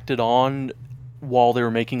they tacked it on while they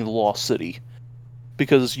were making The Lost City,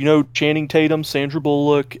 because Channing Tatum, Sandra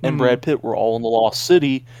Bullock, and Brad Pitt were all in The Lost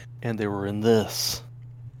City, and they were in this.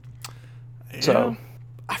 Yeah. So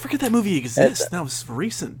I forget that movie exists. That was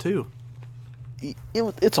recent too.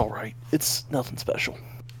 it's all right. It's nothing special.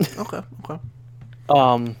 Okay.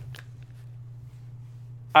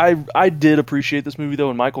 I did appreciate this movie though,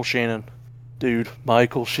 and Michael Shannon,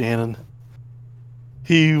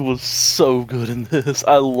 he was so good in this.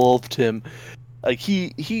 I loved him. Like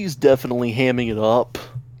he's definitely hamming it up,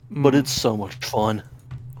 but it's so much fun.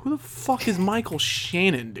 Who the fuck is Michael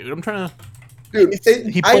Shannon, dude? I'm trying to. Dude,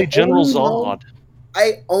 He played General Zod.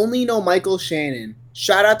 I only know Michael Shannon.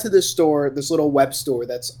 Shout out to this store, this little web store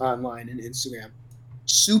that's online and Instagram.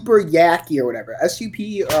 Super Yaki or whatever.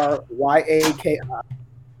 SUPRYAKI.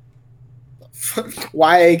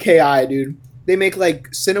 YAKI, dude. They make like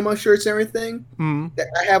cinema shirts and everything. I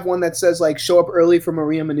have one that says like "Show up early for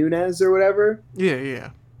Maria Menounos" or whatever.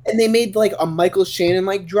 Yeah. And they made like a Michael Shannon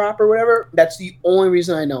like drop or whatever. That's the only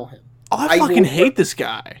reason I know him. Oh, I fucking hate this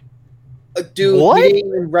guy. Dude, What? you didn't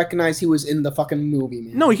even recognize he was in the fucking movie,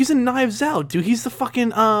 man. No, he's in Knives Out, dude. He's the fucking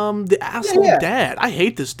the asshole Yeah. dad. I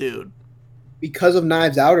hate this dude. Because of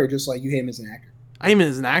Knives Out, or just like you hate him as an actor? I hate him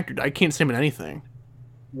as an actor. I can't see him in anything.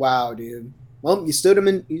 Wow, dude. Well, you stood him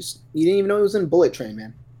in. You didn't even know he was in Bullet Train,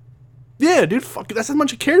 man. Yeah, dude. Fuck. That's how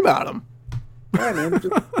much I cared about him. All right, man.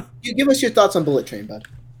 You give us your thoughts on Bullet Train, bud.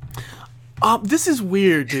 This is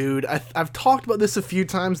weird, dude. I've talked about this a few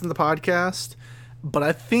times in the podcast, but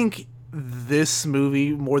I think this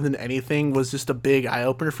movie, more than anything, was just a big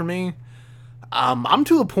eye-opener for me. I'm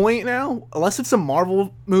to a point now, unless it's a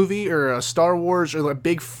Marvel movie or a Star Wars or a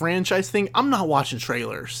big franchise thing, I'm not watching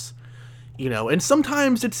trailers. And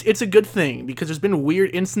sometimes it's a good thing, because there's been weird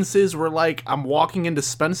instances where, like, I'm walking into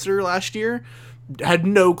Spencer last year, had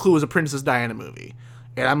no clue it was a Princess Diana movie,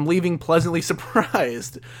 and I'm leaving pleasantly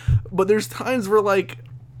surprised. But there's times where, like,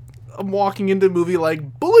 I'm walking into a movie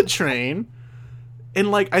like Bullet Train, and,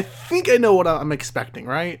 like, I think I know what I'm expecting,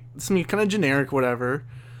 right? It's gonna be kind of generic, whatever.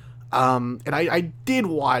 And I did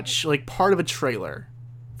watch, like, part of a trailer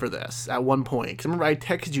for this at one point, because remember I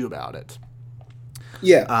texted you about it.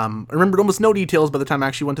 Yeah. I remembered almost no details by the time I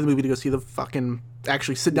actually went to the movie to go see the fucking,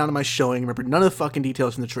 actually sit down to my showing. I remembered none of the fucking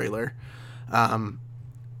details from the trailer.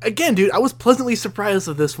 Again, dude, I was pleasantly surprised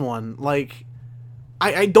with this one. Like,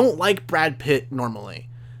 I don't like Brad Pitt normally,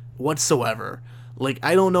 whatsoever. Like,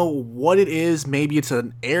 I don't know what it is. Maybe it's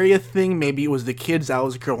an area thing. Maybe it was the kids I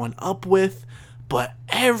was growing up with. But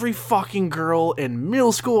every fucking girl in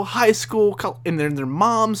middle school, high school, and their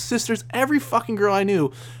moms, sisters, every fucking girl I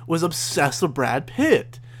knew was obsessed with Brad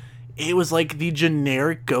Pitt. It was like the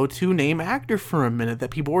generic go-to name actor for a minute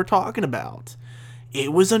that people were talking about.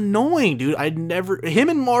 It was annoying, dude. Him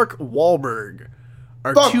and Mark Wahlberg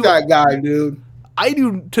are Fuck two. that guy, dude.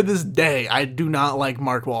 To this day, I do not like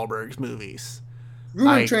Mark Wahlberg's movies.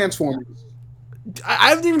 Ruined Transformers. I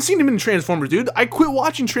haven't even seen him in Transformers, dude. I quit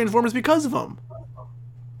watching Transformers because of him.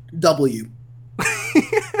 W.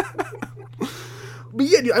 But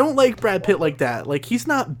yeah, dude, I don't like Brad Pitt like that. Like, he's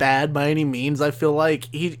not bad by any means. I feel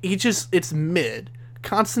like he just, it's mid,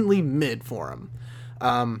 constantly mid for him.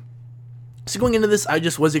 So going into this, I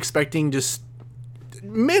just was expecting just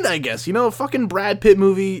mid, I guess. A fucking Brad Pitt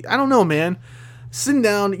movie. I don't know, man. Sitting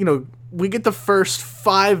down, we get the first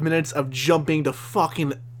 5 minutes of jumping to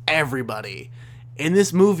fucking everybody, and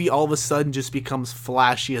this movie all of a sudden just becomes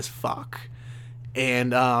flashy as fuck.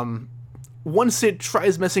 And once it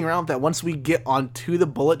tries messing around with that, once we get onto the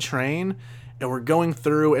bullet train and we're going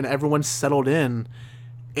through and everyone's settled in,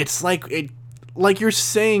 it's like you're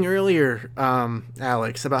saying earlier,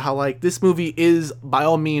 Alex, about how, like, this movie is by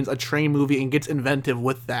all means a train movie and gets inventive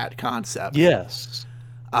with that concept. Yes.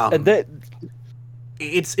 And that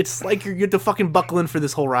it's like you have to fucking buckle in for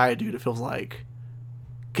this whole ride, dude. It feels like,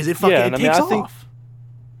 because it fucking takes off.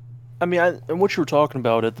 And what you were talking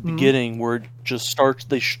about at the beginning, where it just starts,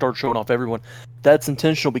 they start showing off everyone. That's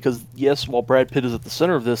intentional because, yes, while Brad Pitt is at the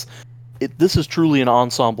center of this, this is truly an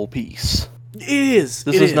ensemble piece. It is.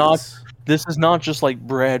 This is not just like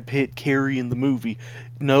Brad Pitt carrying the movie.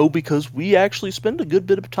 No, because we actually spend a good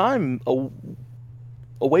bit of time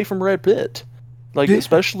away from Brad Pitt, like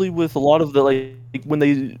especially with a lot of the like when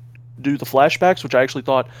they do the flashbacks, which I actually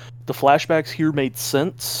thought the flashbacks here made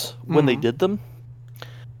sense when they did them.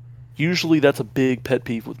 Usually that's a big pet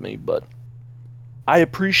peeve with me, but I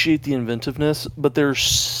appreciate the inventiveness, but there's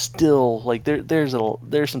still like there's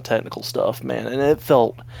some technical stuff, man, and it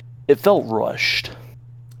felt rushed.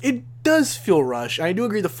 It does feel rushed. I do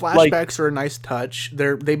agree the flashbacks are a nice touch.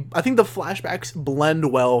 I think the flashbacks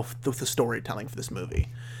blend well with the storytelling for this movie.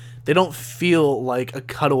 They don't feel like a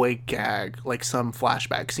cutaway gag like some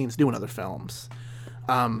flashback scenes do in other films.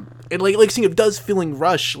 And seeing it does feeling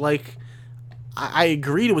rushed. Like, I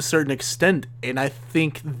agree to a certain extent, and I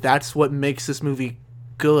think that's what makes this movie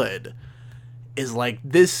good. Is like,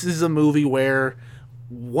 this is a movie where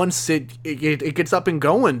once it gets up and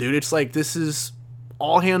going, dude, it's like, this is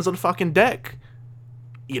all hands on fucking deck.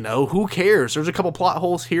 You know, who cares? There's a couple plot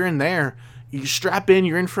holes here and there. You strap in,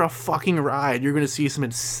 you're in for a fucking ride. You're going to see some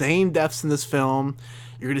insane deaths in this film.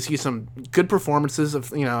 You're going to see some good performances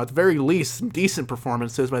of, you know, at the very least, some decent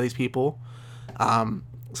performances by these people. Some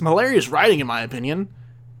hilarious writing, in my opinion.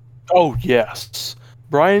 Oh, yes.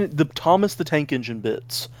 Brian, the Thomas the Tank Engine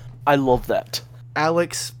bits. I love that.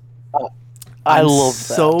 Alex, I I'm love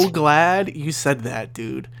that. so glad you said that,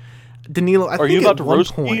 dude. Danilo, Are you about to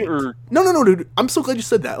roast me, or? No, dude. I'm so glad you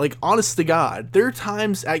said that. Like, honest to God, there are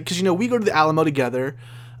times, because, you know, we go to the Alamo together.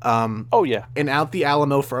 Oh, yeah. And out the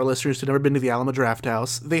Alamo, for our listeners who've never been to the Alamo Draft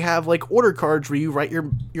House, they have, like, order cards where you write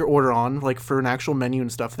your order on, like, for an actual menu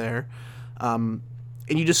and stuff there. And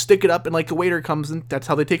you just stick it up, and, like, the waiter comes, and that's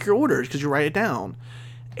how they take your orders, because you write it down.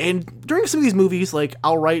 And during some of these movies, like,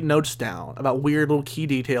 I'll write notes down about weird little key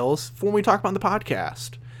details for when we talk about in the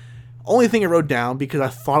podcast. Only thing I wrote down, because I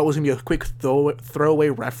thought it was going to be a quick throwaway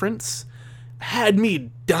reference, had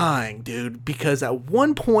me dying, dude. Because at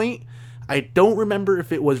one point, I don't remember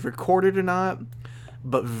if it was recorded or not,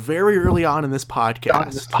 but very early on in this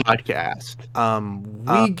podcast,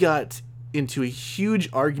 we got into a huge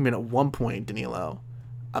argument at one point, Danilo,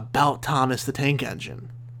 about Thomas the Tank Engine.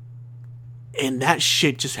 And that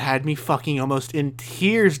shit just had me fucking almost in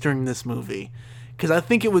tears during this movie. Because I'm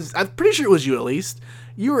pretty sure it was you at least.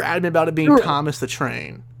 You were adamant about it being Thomas the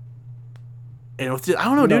Train. And it was, I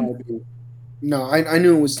don't know, dude. No, I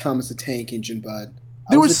knew it was Thomas the Tank Engine, bud.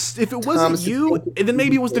 If it wasn't you, and then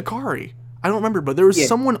maybe it was Dakari. I don't remember, but there was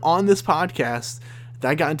someone on this podcast that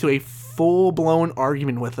I got into a full-blown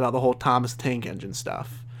argument with about the whole Thomas the Tank Engine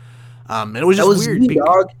stuff. And it was just weird. Me,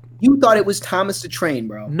 dog. You thought it was Thomas the Train,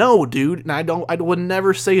 bro. No, dude, and I would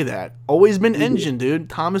never say that. Always been Engine, dude.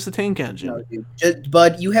 Thomas the Tank Engine. No, dude.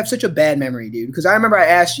 Bud, you have such a bad memory, dude. Because I remember I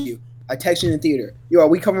asked you, I texted you in the theater, yo, are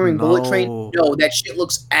we covering Bullet Train? No, that shit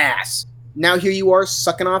looks ass. Now here you are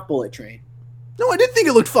sucking off Bullet Train. No, I did think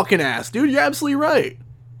it looked fucking ass, dude. You're absolutely right.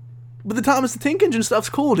 But the Thomas the Tank Engine stuff's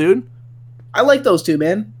cool, dude. I like those two,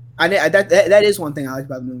 man. That is one thing I like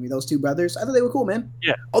about the movie. Those two brothers, I thought they were cool, man.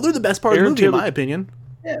 Yeah. Oh, they're the best part of the movie, in my opinion.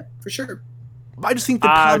 Yeah, for sure. I just think the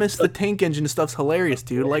Thomas the Tank Engine stuff's hilarious,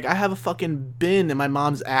 dude. Like, I have a fucking bin in my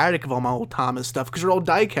mom's attic of all my old Thomas stuff because they're all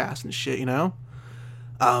die-cast and shit, you know?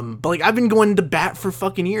 But, like, I've been going to bat for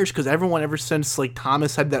fucking years because everyone, ever since, like,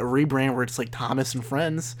 Thomas had that rebrand where it's, like, Thomas and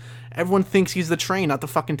Friends, everyone thinks he's the train, not the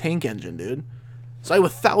fucking tank engine, dude. So I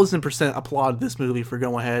would 1,000% applaud this movie for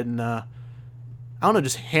going ahead and, I don't know,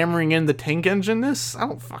 just hammering in the tank engine-ness? I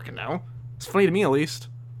don't fucking know. It's funny to me, at least.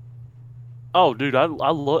 Oh, dude, I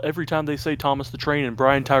love every time they say Thomas the Train, and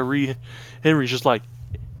Brian Tyree Henry's just like,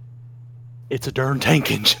 it's a darn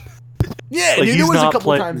tank engine. Yeah, like, dude, there was a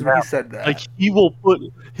couple times when he said that. Like,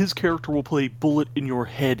 his character will put a bullet in your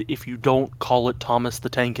head if you don't call it Thomas the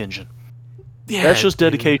Tank Engine. Yeah, that's just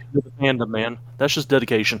dedication to the fandom, man. That's just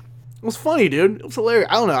dedication. It was funny, dude. It was hilarious.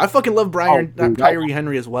 I don't know. I fucking love Tyree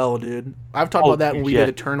Henry as well, dude. I've talked about that when we did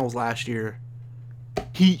Eternals last year.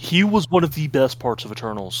 He was one of the best parts of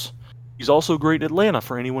Eternals. He's also great in Atlanta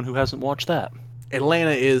for anyone who hasn't watched that.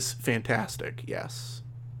 Atlanta is fantastic, yes.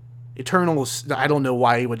 Eternals, I don't know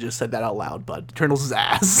why he would just said that out loud, but Eternals is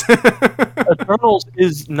ass. Eternals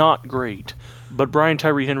is not great, but Brian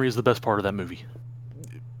Tyree Henry is the best part of that movie.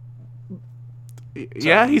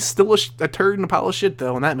 Yeah, he's still a turd in a pile of shit,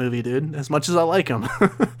 though, in that movie, dude. As much as I like him.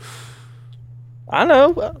 I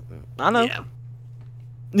know. Yeah.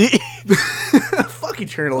 Fuck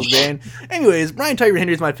Eternals, man. Anyways, Brian Tyree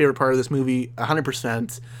Henry is my favorite part of this movie,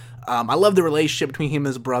 100%. I love the relationship between him and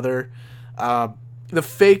his brother. The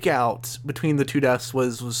fake out between the two deaths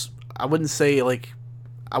was I wouldn't say, like,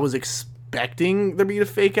 I was expecting there to be a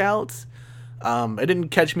fake out. It didn't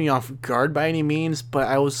catch me off guard by any means, but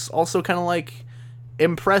I was also kind of, like,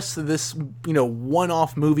 impressed that this, you know,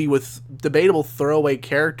 one-off movie with debatable throwaway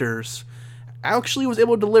characters actually was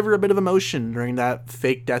able to deliver a bit of emotion during that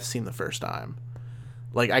fake death scene the first time.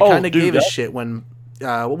 Like, I kind of gave a shit when,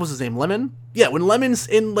 what was his name, Lemon? Yeah, when Lemon's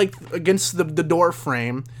in, like, against the door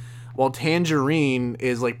frame, while Tangerine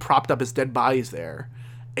is, like, propped up his dead bodies there.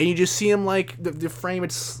 And you just see him, like, the frame,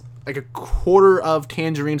 it's like a quarter of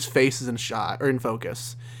Tangerine's face is in shot, or in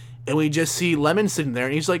focus. And we just see Lemon sitting there,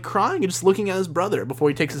 and he's like crying and just looking at his brother before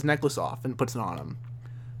he takes his necklace off and puts it on him.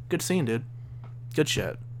 Good scene, dude. Good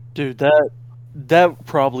shit. Dude, that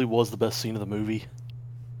probably was the best scene of the movie.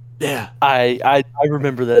 Yeah. I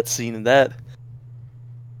remember that scene, and that,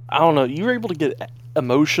 I don't know, you were able to get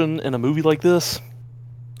emotion in a movie like this?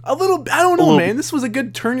 A little, I don't know, man. This was a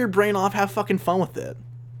good turn your brain off, have fucking fun with it.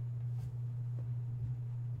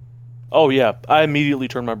 Oh yeah, I immediately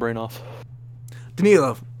turned my brain off.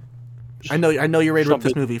 Danilo, I know you're ready to rip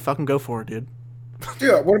this movie. Fucking go for it, dude.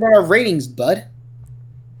 Dude, what about our ratings, bud?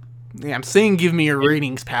 Yeah, I'm saying give me your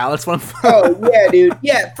ratings, pal. That's what I'm. Oh yeah, dude.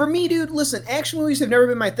 Yeah, for me, dude. Listen, action movies have never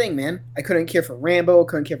been my thing, man. I couldn't care for Rambo.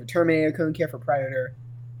 Couldn't care for Terminator. Couldn't care for Predator.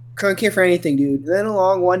 Couldn't care for anything, dude. Then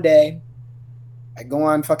along one day, I go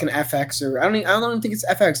on fucking FX or I don't even think it's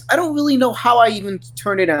FX. I don't really know how I even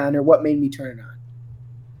turned it on or what made me turn it on.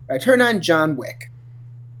 I turned on John Wick,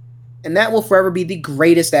 and that will forever be the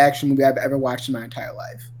greatest action movie I've ever watched in my entire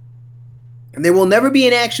life. And there will never be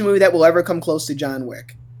an action movie that will ever come close to John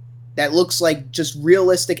Wick that looks like just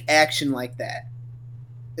realistic action like that.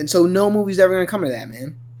 And so no movie's ever going to come to that,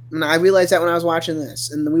 man. And I realized that when I was watching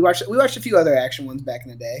this. And then we watched a few other action ones back in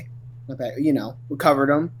the day. You know, we covered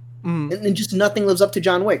them. Mm. And just nothing lives up to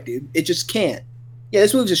John Wick, dude. It just can't. Yeah,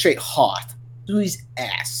 this movie's a straight hoth. This movie's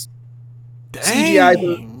ass.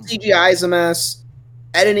 CGI's a mess.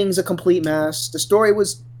 Editing's a complete mess. The story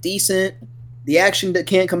was decent. The action that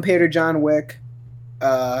can't compare to John Wick.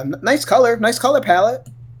 Nice color palette,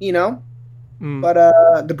 you know. Mm.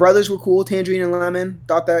 But the brothers were cool, Tangerine and Lemon.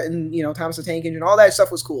 Thought that, and you know, Thomas the Tank Engine, all that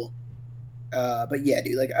stuff was cool. But yeah,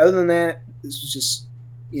 dude. Like other than that, this was just,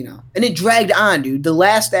 you know, and it dragged on, dude. The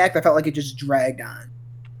last act, I felt like it just dragged on.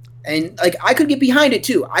 And like I could get behind it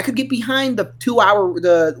too. I could get behind the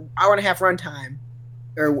hour and a half runtime,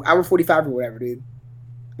 or hour 45 or whatever, dude.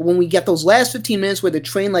 But when we get those last 15 minutes where the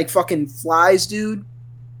train like fucking flies, dude,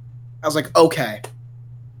 I was like, okay,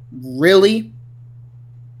 really?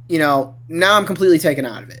 You know, now I'm completely taken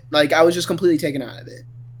out of it. Like I was just completely taken out of it.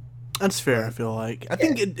 That's fair. I feel like I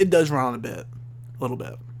think it does run on a little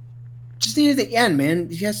bit. Just needed the end, man.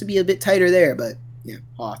 It has to be a bit tighter there, but yeah,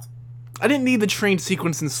 Hoth. I didn't need the train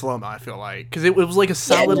sequence in slow-mo, I feel like. Because it was like a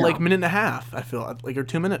solid like minute and a half, I feel like, or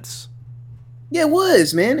 2 minutes. Yeah, it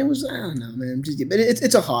was, man. It was, I don't know, man. But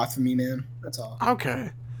it's a Hoth for me, man. That's all.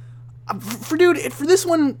 Okay. For this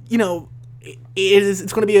one, you know,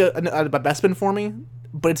 it's going to be a best for me.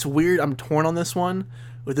 But it's weird. I'm torn on this one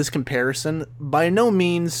with this comparison. By no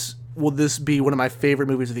means will this be one of my favorite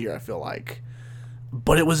movies of the year, I feel like.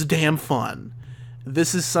 But it was damn fun.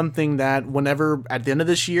 This is something that whenever, at the end of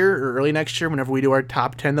this year or early next year, whenever we do our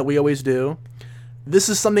top 10 that we always do, this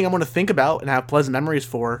is something I'm going to think about and have pleasant memories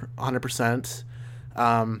for, 100%.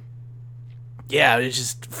 Yeah, it's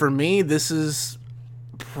just, for me, this is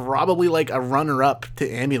probably like a runner-up to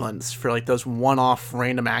Ambulance for like those one-off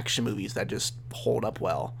random action movies that just hold up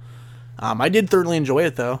well. I did thoroughly enjoy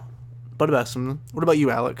it, though. What about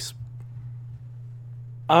you, Alex?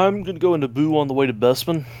 I'm going to go into Boo on the way to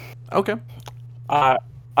Bestman. Okay. I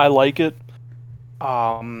like it.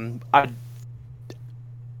 The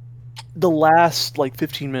last like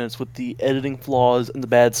 15 minutes with the editing flaws and the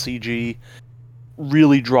bad CG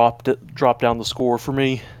really dropped down the score for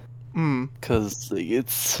me. Because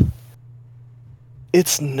it's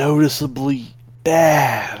noticeably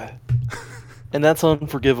bad, and that's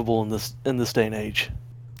unforgivable in this day and age.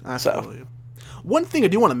 Absolutely. One thing I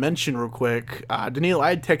do want to mention real quick, Danilo, I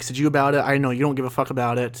had texted you about it. I know you don't give a fuck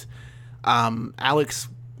about it. Alex,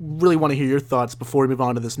 really want to hear your thoughts before we move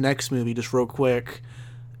on to this next movie, just real quick.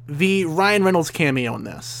 The Ryan Reynolds cameo in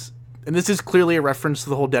this. And this is clearly a reference to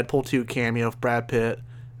the whole Deadpool 2 cameo of Brad Pitt.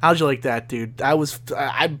 How'd you like that, dude?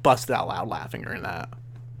 I busted out loud laughing during that.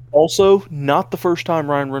 Also, not the first time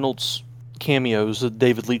Ryan Reynolds cameos in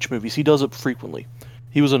David Leitch movies. He does it frequently.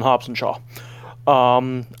 He was in Hobbs and Shaw.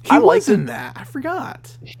 He was in that. I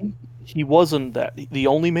forgot. He was in that. The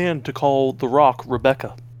only man to call The Rock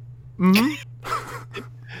Rebecca. Mm-hmm.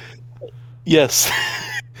 Yes.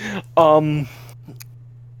 I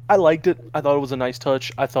liked it. I thought it was a nice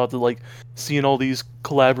touch. I thought that, like, seeing all these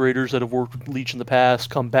collaborators that have worked with Leitch in the past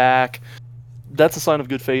come back, that's a sign of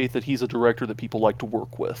good faith that he's a director that people like to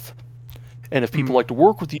work with. And if people like to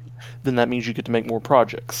work with you, then that means you get to make more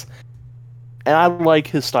projects. And I like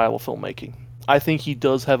his style of filmmaking. I think he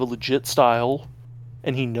does have a legit style,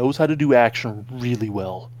 and he knows how to do action really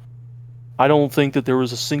well. I don't think that there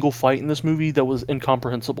was a single fight in this movie that was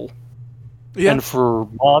incomprehensible. Yeah. And for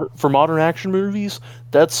modern action movies,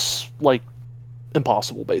 that's like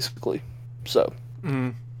impossible, basically. So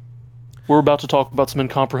we're about to talk about some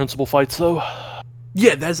incomprehensible fights, though.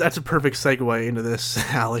 Yeah, that's a perfect segue into this,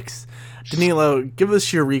 Alex. Danilo, give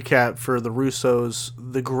us your recap for the Russos'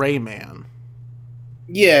 The Gray Man.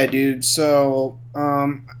 Yeah, dude. So,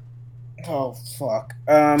 oh fuck.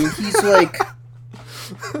 He's like,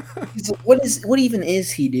 what even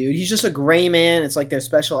is he, dude? He's just a gray man. It's like their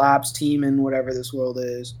special ops team in whatever this world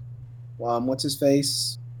is. What's his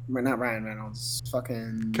face? Not Ryan Reynolds.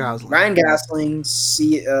 Fucking Gosling. Ryan Gosling.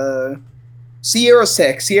 Sierra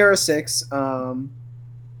Six.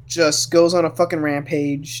 Just goes on a fucking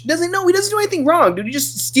rampage. He doesn't do anything wrong, dude. He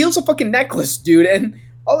just steals a fucking necklace, dude, and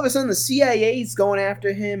all of a sudden the CIA's going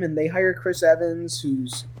after him, and they hire Chris Evans,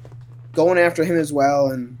 who's going after him as well,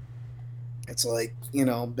 and it's like,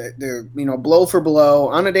 they're blow for blow.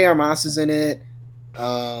 Ana de Armas is in it.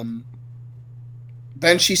 Then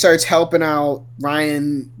she starts helping out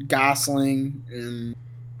Ryan Gosling and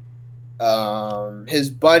his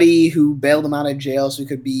buddy who bailed him out of jail so he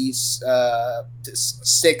could be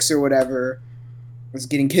 6 or whatever was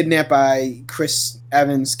getting kidnapped by Chris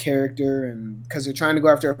Evans' character, and because they're trying to go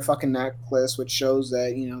after a fucking necklace, which shows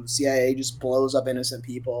that the CIA just blows up innocent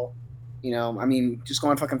people. Just go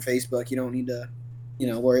on fucking Facebook. You don't need to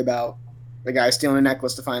worry about the guy stealing a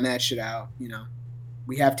necklace to find that shit out.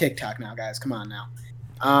 We have TikTok now, guys. Come on now.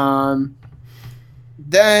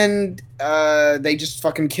 Then they just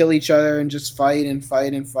fucking kill each other and just fight and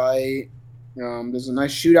fight and fight. There's a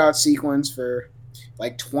nice shootout sequence for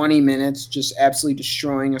like 20 minutes, just absolutely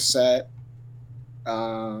destroying a set.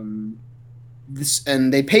 And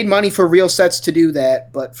they paid money for real sets to do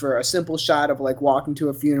that, but for a simple shot of like walking to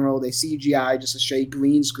a funeral, they CGI just a straight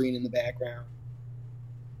green screen in the background.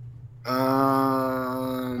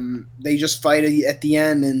 They just fight at the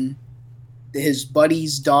end, and his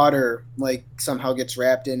buddy's daughter like somehow gets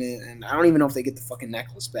wrapped in it, and I don't even know if they get the fucking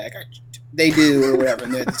necklace back. They do or whatever,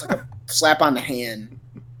 and it's like a slap on the hand.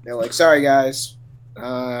 They're like, sorry guys,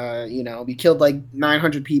 we killed like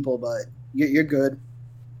 900 people, but you're good.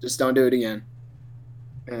 Just don't do it again.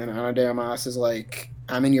 And Ana de Armas is like,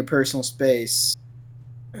 I'm in your personal space,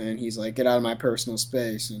 and he's like, get out of my personal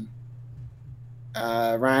space. And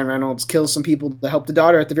Ryan Reynolds kills some people to help the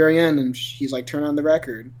daughter at the very end, and he's like, turn on the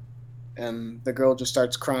record. And the girl just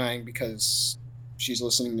starts crying because she's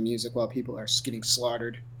listening to music while people are getting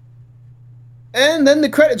slaughtered. And then the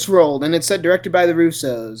credits rolled, and it said directed by the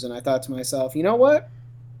Russos. And I thought to myself, you know what?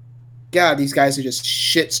 God, these guys are just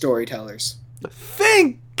shit storytellers.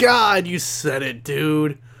 Thank God you said it,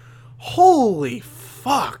 dude. Holy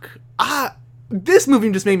fuck. This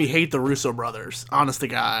movie just made me hate the Russo brothers, honest to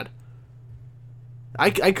God. I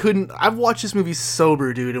couldn't. I've watched this movie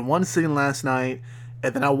sober, dude, in one sitting last night.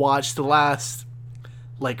 And then I watched the last,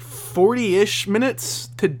 40-ish minutes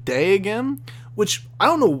today again, which I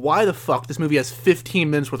don't know why the fuck this movie has 15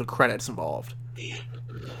 minutes worth of credits involved.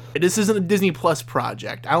 This isn't a Disney Plus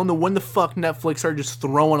project. I don't know when the fuck Netflix are just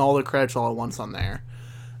throwing all the credits all at once on there.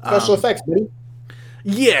 Special effects, buddy.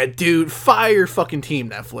 Yeah, dude, fire fucking team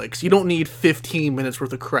Netflix. You don't need 15 minutes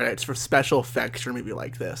worth of credits for special effects for a movie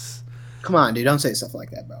like this. Come on, dude, don't say stuff like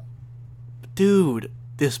that, bro. Dude,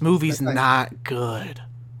 this movie's not good.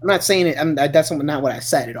 I'm not saying it. That's not what I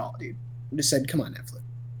said at all, dude. I just said, come on, Netflix.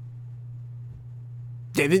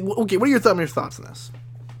 Yeah, okay, what are your thoughts on this?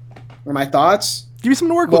 What are my thoughts? Give me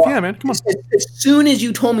something to work with, yeah, man. Come on. As soon as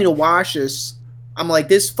you told me to watch this, I'm like,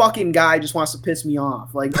 this fucking guy just wants to piss me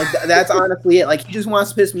off. Like that's honestly it. Like, he just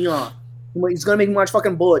wants to piss me off. He's going to make me watch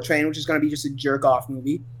fucking Bullet Train, which is going to be just a jerk-off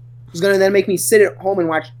movie. He's going to then make me sit at home and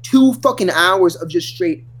watch 2 fucking hours of just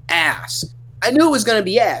straight ass. I knew it was going to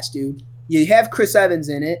be ass, dude. You have Chris Evans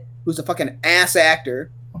in it, who's a fucking ass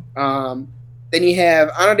actor. Then you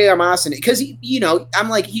have Ana de Armas in it. Because, I'm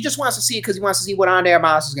like, he just wants to see it because he wants to see what Ana de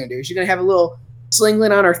Armas is going to do. She's going to have a little sling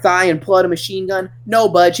on her thigh and pull out a machine gun. No,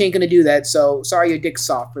 bud, she ain't going to do that. So, sorry your dick's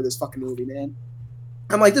soft for this fucking movie, man.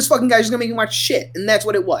 I'm like, this fucking guy's just going to make me watch shit. And that's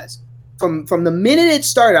what it was. From the minute it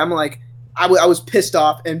started, I'm like, I was pissed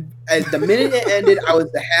off. And the minute it ended, I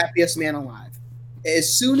was the happiest man alive.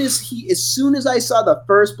 As soon as I saw the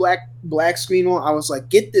first black screen one, I was like,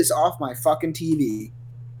 get this off my fucking TV.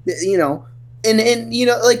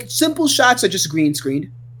 And simple shots are just green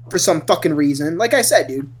screened for some fucking reason. Like I said,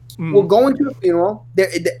 dude, we're going to a funeral.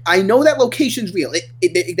 I know that location's real.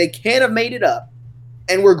 They can't have made it up,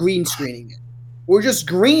 and we're green screening it. We're just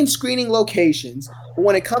green screening locations. But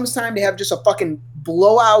when it comes time to have just a fucking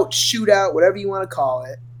blowout, shootout, whatever you want to call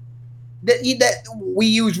it, that we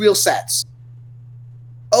use real sets.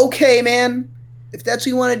 Okay, man, if that's what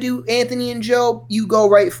you want to do, Anthony and Joe, you go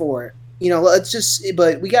right for it.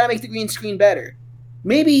 But we got to make the green screen better.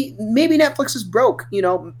 Maybe Netflix is broke.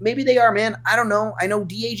 Maybe they are, man. I don't know. I know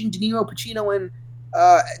de-aging De Niro, Pacino,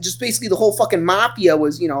 just basically the whole fucking mafia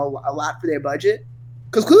was, a lot for their budget.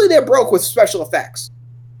 Because clearly they're broke with special effects.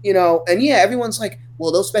 And yeah, everyone's like,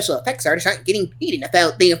 well, those special effects artists aren't getting paid enough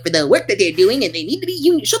out there for the work that they're doing, and they need to be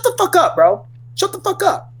union. Shut the fuck up, bro. Shut the fuck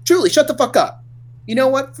up. Truly, shut the fuck up. You know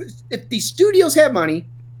what? If the studios have money,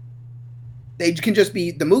 they can just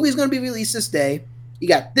be, the movie's going to be released this day. You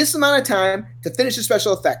got this amount of time to finish the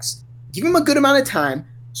special effects. Give them a good amount of time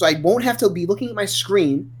so I won't have to be looking at my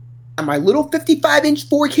screen on my little 55-inch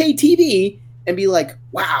 4K TV and be like,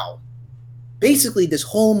 wow, basically this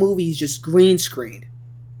whole movie is just green screened.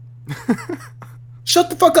 Shut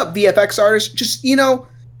the fuck up, VFX artists. Just,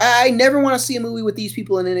 I never want to see a movie with these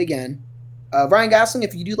people in it again. Ryan Gosling,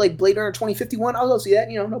 if you do like Blade Runner 2051, I'll go see that.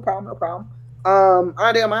 No problem.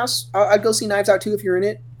 Ana de Armas, I'd go see Knives Out too if you're in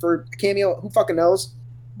it for a cameo. Who fucking knows?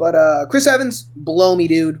 But Chris Evans, blow me,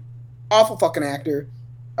 dude. Awful fucking actor.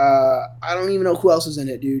 I don't even know who else is in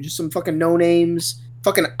it, dude. Just some fucking no names.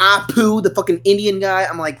 Fucking Apu, the fucking Indian guy.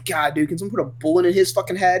 I'm like, God, dude, can someone put a bullet in his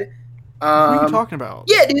fucking head? What are you talking about?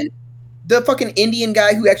 Yeah, dude. The fucking Indian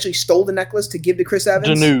guy who actually stole the necklace to give to Chris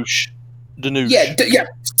Evans. Danush. Yeah.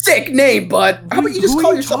 Sick name, bud. How about you just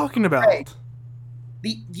call yourself? Who are you talking about? Hey.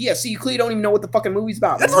 So you clearly don't even know what the fucking movie's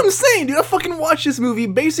about. That's man. what I'm saying, dude. I fucking watched this movie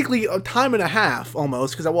basically a time and a half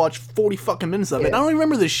almost because I watched 40 fucking minutes of it. And I don't even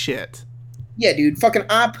remember this shit. Yeah, dude. Fucking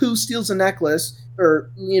Apu steals a necklace,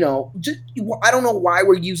 or just, I don't know why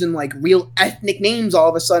we're using like real ethnic names all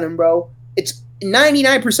of a sudden, bro. It's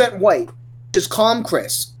 99% white. Just call him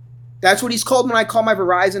Chris. That's what he's called when I call my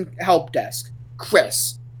Verizon help desk.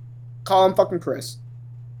 Chris. Call him fucking Chris.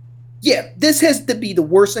 Yeah, this has to be the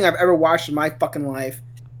worst thing I've ever watched in my fucking life.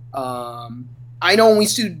 I know when we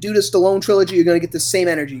do the Stallone trilogy, you're going to get the same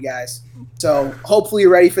energy, guys. So hopefully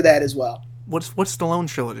you're ready for that as well. What's Stallone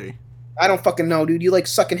trilogy? I don't fucking know, dude. You like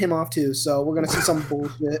sucking him off too, so we're going to see some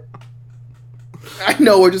bullshit. I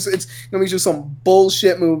know, it's going to be just some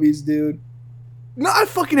bullshit movies, dude. No, I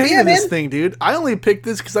fucking hated this thing, dude. I only picked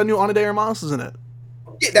this because I knew Ana de Armas was in it.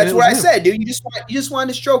 Yeah, that's what I said, dude. You just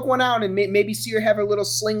wanted to stroke one out and maybe see her have her little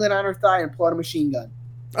sling on her thigh and pull out a machine gun.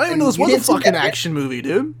 I didn't even know this was a fucking action movie,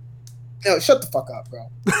 dude. No, shut the fuck up, bro.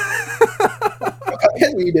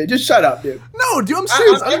 That's what you did. Just shut up, dude. No, dude, I'm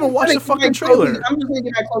serious. I didn't even watch the fucking trailer. I'm just going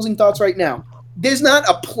to get my closing thoughts right now. There's not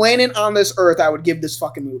a planet on this earth I would give this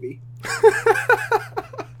fucking movie.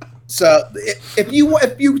 So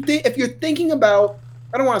if you're thinking about,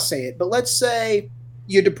 I don't want to say it, but let's say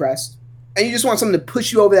you're depressed and you just want something to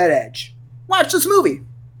push you over that edge, watch this movie.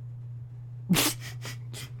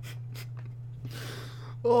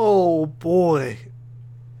 Oh boy.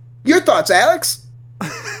 Your thoughts, Alex?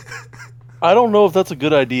 I don't know if that's a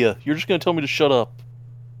good idea. You're just going to tell me to shut up.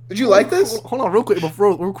 Did you like this? Hold on real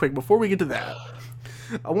quick before we get to that.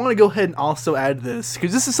 I want to go ahead and also add this,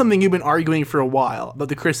 because this is something you've been arguing for a while about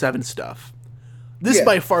the Chris Evans stuff. This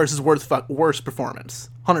by far is his worst performance.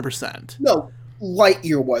 100%. No,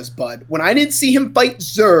 Lightyear was, bud. When I didn't see him fight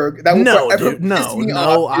Zurg, that would forever piss me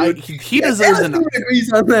off, dude. He deserves an Oscar.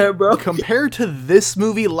 Agrees on that, bro. Compared to this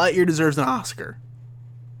movie, Lightyear deserves an Oscar.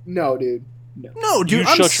 No, dude. No, dude,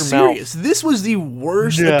 I'm serious. This was the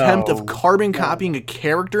worst attempt of carbon copying a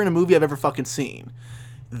character in a movie I've ever fucking seen.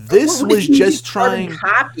 This was just trying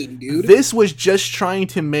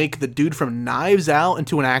to make the dude from Knives Out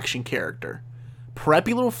into an action character.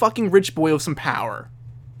 Preppy little fucking rich boy with some power.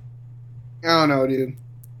 I don't know, dude.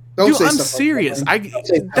 Dude, I'm serious. Like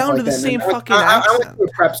down to the same fucking accent. I went to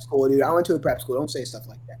a prep school, dude. I went to a prep school. Don't say stuff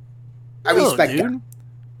like that. I respect God.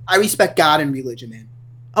 I respect God and religion, man.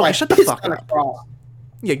 Okay, shut the fuck up.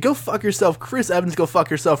 Yeah, go fuck yourself. Chris Evans, go fuck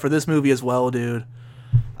yourself for this movie as well, dude.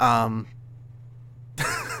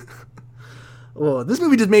 Well, this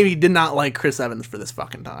movie just maybe did not like Chris Evans for this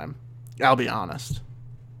fucking time. I'll be honest.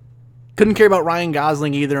 Couldn't care about Ryan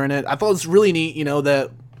Gosling either in it. I thought it was really neat,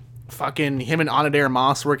 that fucking him and Ana de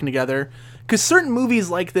Armas working together. Because certain movies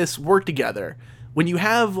like this work together. When you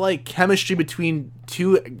have, like, chemistry between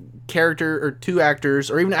two actors,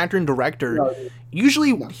 or even actor and director,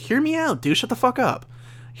 hear me out, dude. Shut the fuck up.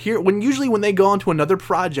 Usually when they go on to another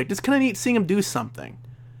project, it's kind of neat seeing them do something.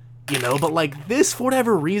 But, like, this, for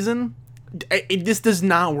whatever reason, it just does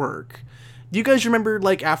not work. Do you guys remember,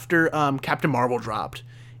 like, after Captain Marvel dropped,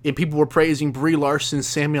 and people were praising Brie Larson,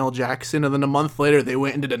 Samuel L. Jackson, and then a month later they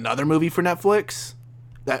went and did another movie for Netflix?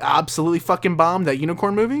 That absolutely fucking bombed, that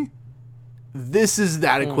unicorn movie? This is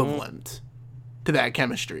that equivalent to that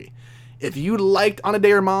chemistry. If you liked Ana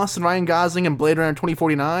de Armas and Ryan Gosling and Blade Runner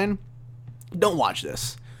 2049, don't watch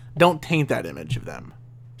this. Don't taint that image of them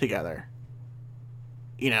together.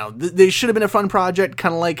 They should have been a fun project,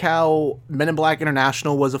 kind of like how Men in Black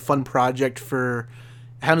International was a fun project for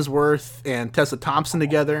Hemsworth and Tessa Thompson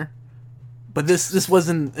together, but this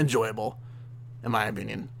wasn't enjoyable, in my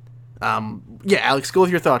opinion. Yeah, Alex, go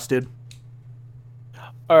with your thoughts, dude.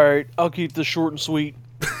 All right, I'll keep this short and sweet.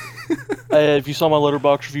 If you saw my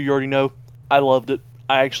Letterboxd review, you already know I loved it.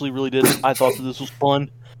 I actually really did. I thought that this was fun.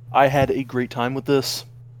 I had a great time with this.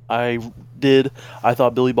 I did. I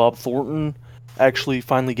thought Billy Bob Thornton actually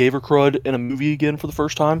finally gave her crud in a movie again for the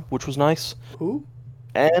first time, which was nice. Who?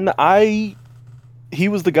 And he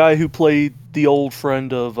was the guy who played the old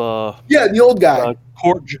friend of the old guy.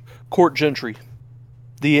 Court Gentry.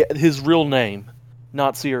 His real name,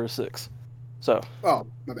 not Sierra 6. So. Oh,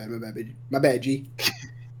 my bad, G.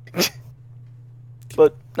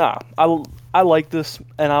 But nah, I like this,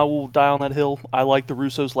 and I will die on that hill. I like the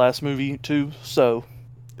Russo's last movie too. So.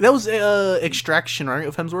 That was Extraction, right,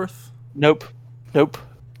 of Hemsworth? Nope.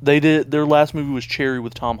 They did. Their last movie was Cherry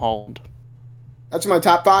with Tom Holland. That's my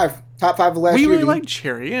top 5. Top 5 of last year. We really liked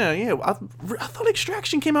Cherry. Yeah. I thought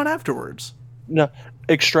Extraction came out afterwards. No,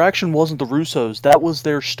 Extraction wasn't the Russos. That was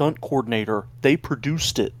their stunt coordinator. They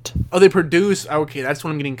produced it. Oh, they produced. Okay, that's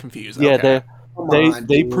when I'm getting confused. Yeah, okay.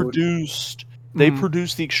 they produced. They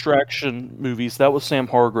produced the Extraction movies. That was Sam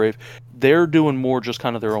Hargrave. They're doing more just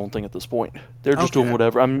kind of their own thing at this point. They're just doing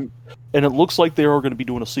whatever. And it looks like they are going to be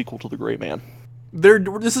doing a sequel to The Gray Man.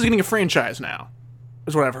 This is getting a franchise now,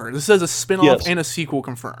 is what I've heard. This says a spin-off and a sequel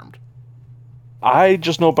confirmed. I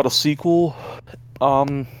just know about a sequel.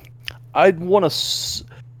 I'd want to.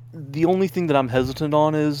 The only thing that I'm hesitant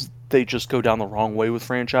on is they just go down the wrong way with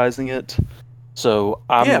franchising it. So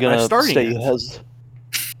I'm gonna stay hesitant.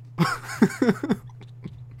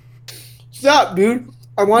 Stop, dude.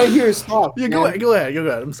 I want to hear his thoughts. Yeah, go ahead.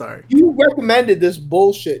 I'm sorry. You recommended this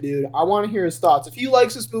bullshit, dude. I want to hear his thoughts. If he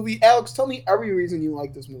likes this movie, Alex, tell me every reason you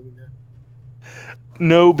like this movie, man.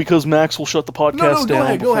 No, because Max will shut the podcast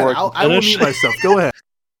down. Go ahead. I will mute myself. Go ahead.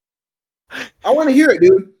 I want to hear it,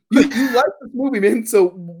 dude. You like this movie, man. So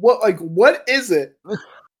what is it?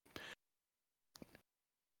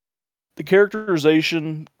 The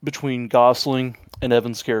characterization between Gosling and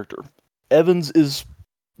Evans' character. Evans is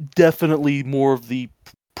definitely more of the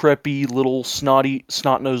preppy little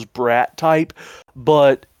snot-nosed brat type,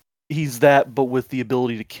 but he's that, but with the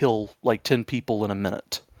ability to kill like 10 people in a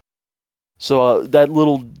minute. So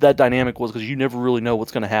that dynamic was because you never really know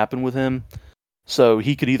what's going to happen with him. So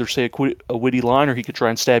he could either say a witty line or he could try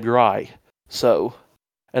and stab your eye. So,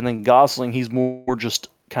 and then Gosling, he's more just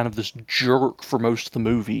kind of this jerk for most of the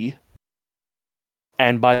movie.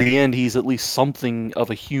 And by the end, he's at least something of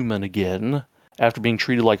a human again, after being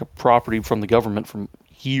treated like a property from the government for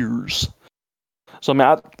years. So, I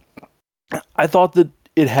mean, I thought that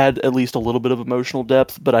it had at least a little bit of emotional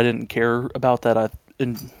depth, but I didn't care about that. I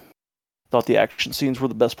thought the action scenes were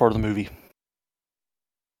the best part of the movie.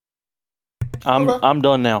 I'm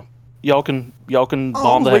done now. Y'all can bomb the heck out of it.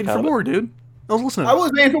 I was waiting for more, dude. I was listening. I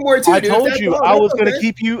was waiting for more too. I told you I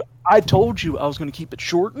was going to keep it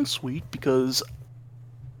short and sweet because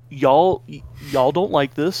y'all don't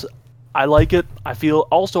like this. I like it. I feel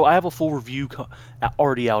also I have a full review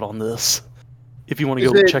already out on this. If you want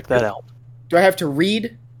to go check that out. Do I have to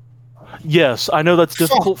read? Yes, I know that's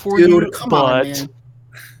difficult for you, but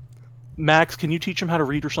Max, can you teach him how to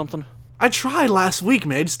read or something? I tried last week,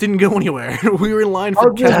 man. It just didn't go anywhere. We were in line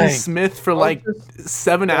for Kevin Smith for like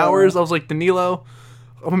 7 hours. I was like, Danilo,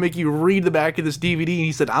 I'm going to make you read the back of this DVD. And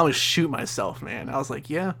he said, I would shoot myself, man. I was like,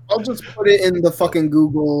 yeah. I'll just put it in the fucking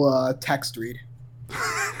Google text read.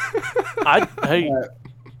 I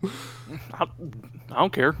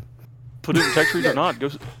don't care. Put it in text read or not. Go.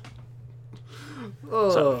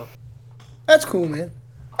 So. That's cool, man.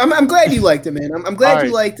 I'm glad you liked it, man. I'm glad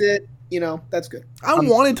you liked it. You know, that's good. I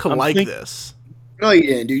wanted to like this. No, you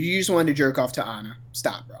didn't, dude. You just wanted to jerk off to Ana.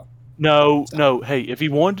 Stop, bro. No. Hey, if he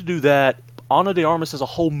wanted to do that, Ana de Armas has a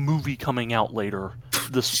whole movie coming out later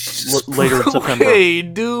in September. Hey,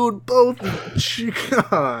 dude, both.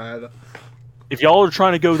 God. If y'all are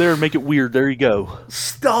trying to go there and make it weird, there you go.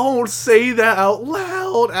 Don't say that out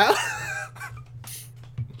loud.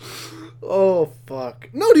 Oh, fuck.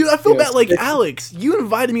 No, dude, I feel bad. Like, Alex, you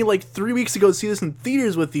invited me like 3 weeks ago to see this in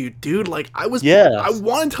theaters with you, dude. Like, I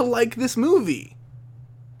wanted to like this movie.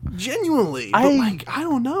 Genuinely. But, like, I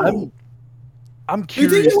don't know. I'm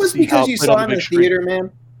curious. You think it was because you saw it in the theater,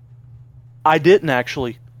 man? I didn't,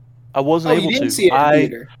 actually. I wasn't able to. You didn't see it in the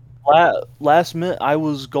theater? Last minute, I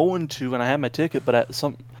was going to, and I had my ticket, but I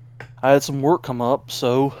had some work come up,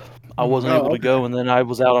 so I wasn't able to go, and then I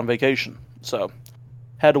was out on vacation. So,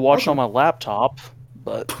 had to watch it on my laptop,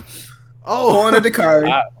 but... Wanted the card.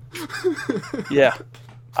 Yeah.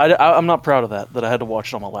 I'm not proud of that I had to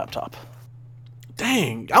watch it on my laptop.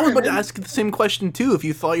 Dang, I was about to ask the same question too. If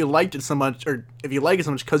you thought you liked it so much, or if you like it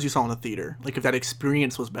so much because you saw it in the theater, like if that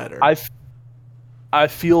experience was better. I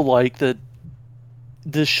feel like that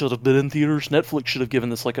this should have been in theaters. Netflix should have given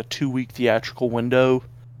this like a 2-week theatrical window.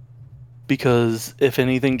 Because, if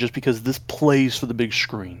anything, just because this plays for the big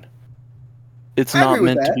screen. It's not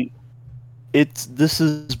meant to be. This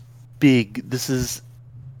is big. This is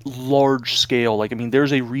large scale. Like, I mean,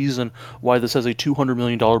 there's a reason why this has a $200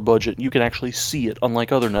 million budget. You can actually see it,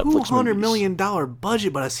 unlike other Netflix movies. $200 million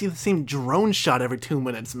budget, but I see the same drone shot every 2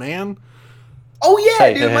 minutes, man. Oh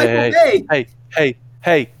yeah, dude, Michael Bay.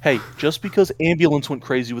 Hey, just because Ambulance went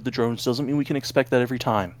crazy with the drones doesn't mean we can expect that every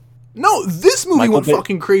time. No, this movie Michael went Bay-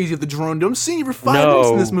 fucking crazy with the drone. Dude. I'm seeing you for 5 minutes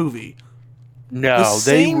in this movie. No, The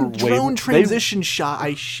same they were drone transition shot,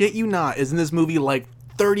 I shit you not, is in this movie like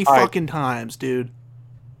 30 All right. fucking times, dude.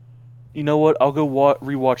 You know what? I'll go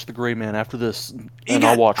rewatch The Gray Man after this, and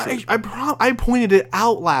I'll watch it. I pointed it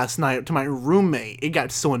out last night to my roommate. It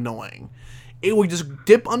got so annoying. It would just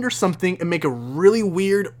dip under something and make a really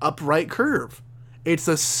weird upright curve. It's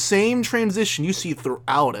the same transition you see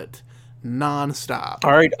throughout it, non-stop.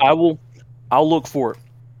 All right, I'll look for it.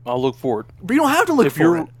 I'll look for it. But you don't have to look If for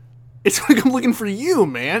you're- it. It's like I'm looking for you,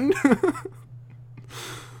 man.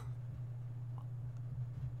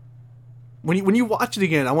 When you watch it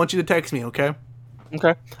again, I want you to text me, okay?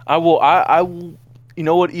 Okay, I will. I will. You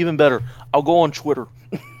know what? Even better, I'll go on Twitter.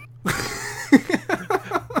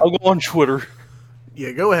 I'll go on Twitter.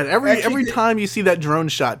 Yeah, go ahead. Every Actually, time you see that drone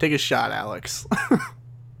shot, take a shot, Alex.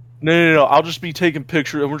 No. I'll just be taking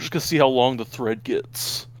pictures, and we're just gonna see how long the thread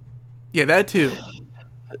gets. Yeah, that too.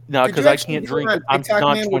 Now, Could because you I actually can't do it drink. on I'm TikTok,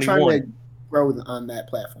 not man? We're trying 21. to grow on that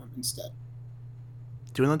platform instead.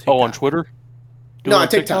 Do it on TikTok. Oh, on Twitter? Do No, it on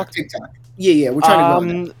TikTok. Yeah, we're trying to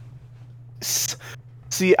grow on that.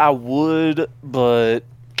 See, I would, but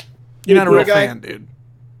You're not a Cool real guy? fan, dude.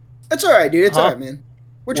 That's all right, dude. It's Huh? all right, man.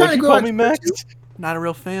 We're trying what'd to you grow call on me, Twitter, Max? too. Not a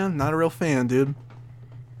real fan. Not a real fan, dude.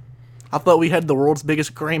 I thought we had the world's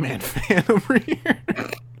biggest Gray Man fan over here.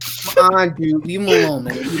 Come on, dude. Leave him alone,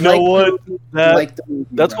 man. You know what? That's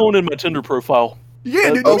That's going in my Tinder profile. Yeah,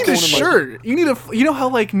 dude, you That's need a one of my- shirt. You need a. You know how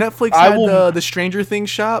like Netflix I had will- the Stranger Things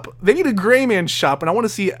shop? They need a Gray Man shop, and I want to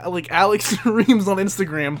see like Alex Reams on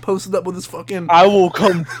Instagram posted up with his fucking. I will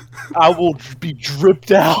be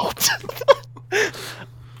dripped out.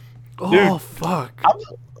 Oh dude, fuck!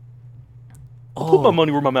 I'll put my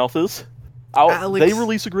money where my mouth is. Alex- They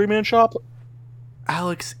release a Gray Man shop.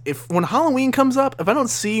 Alex, if when Halloween comes up, if I don't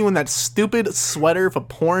see you in that stupid sweater with a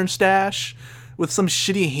porn stash with some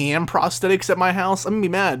shitty hand prosthetics at my house, I'm gonna be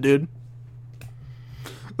mad, dude.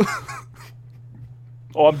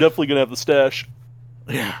 Oh, I'm definitely gonna have the stash.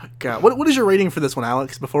 Yeah, God. What is your rating for this one,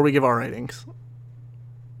 Alex? Before we give our ratings,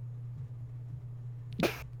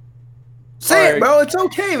 Say All it, bro. It's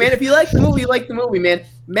okay, man. If you like the movie, you like the movie, man.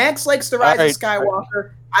 Max likes The Rise All of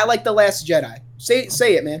Skywalker. I like The Last Jedi. Say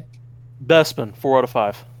it, man. Bespin, 4 out of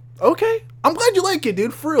 5. okay. I'm glad you like it,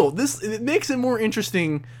 dude. For real, it makes it more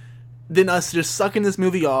interesting than us just sucking this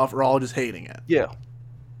movie off or all just hating it. Yeah.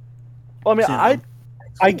 Well, I mean, Yeah.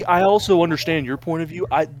 I also understand your point of view.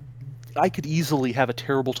 I could easily have a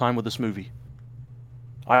terrible time with this movie.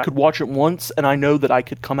 I could watch it once, and I know that I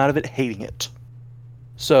could come out of it hating it.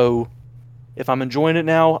 So, if I'm enjoying it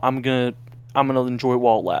now, I'm gonna enjoy it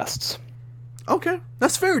while it lasts. Okay,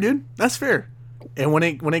 that's fair, dude. That's fair. And when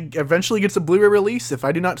it eventually gets a Blu-ray release, if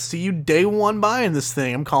I do not see you day one buying this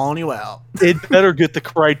thing, I'm calling you out. It better get the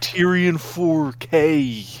Criterion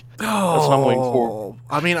 4K. That's what I'm waiting for.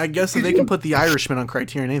 I mean, I guess if they can put The Irishman on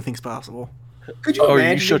Criterion, anything's possible. Could you Oh, you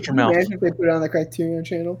imagine? shut your mouth. Imagine if they put it on the Criterion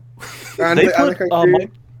channel. Or on They the put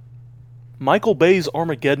Criterion. Michael Bay's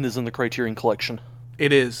Armageddon is in the Criterion collection.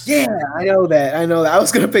 It is. Yeah, I know that. I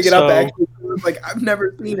was gonna pick it up So- actually. I was like, I've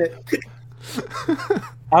never seen it.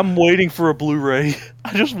 I'm waiting for a Blu-ray.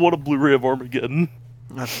 I just want a Blu-ray of Armageddon.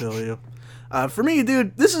 I feel you. For me,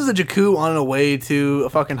 dude, this is a Jakku on the way to a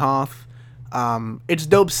fucking Hoth. It's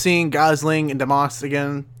dope seeing Gosling and Demas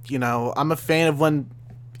again. You know, I'm a fan of when,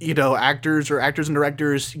 you know, actors and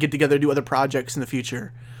directors get together to do other projects in the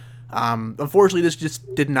future. Unfortunately, this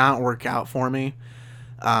just did not work out for me.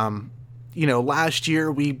 You know, last year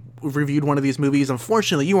we reviewed one of these movies.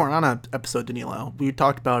 Unfortunately, you weren't on an episode, Danilo. We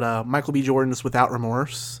talked about Michael B. Jordan's Without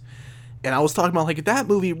Remorse. And I was talking about, like, that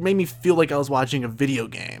movie made me feel like I was watching a video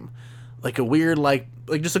game. Like a weird, like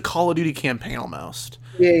just a Call of Duty campaign almost.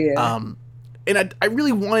 Yeah. And I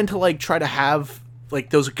really wanted to, like, try to have,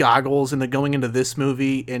 like, those goggles into going into this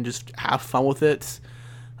movie and just have fun with it.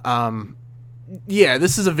 Yeah,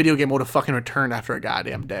 this is a video game I would have fucking returned after a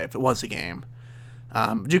goddamn day if it was a game.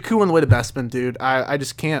 Jakku on the way to Bespin, dude. I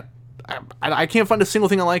just can't I can't find a single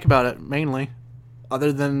thing I like about it, mainly.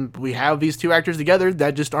 Other than we have these two actors together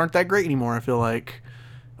that just aren't that great anymore, I feel like.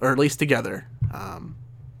 Or at least together.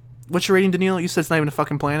 What's your rating, Daniil? You said it's not even a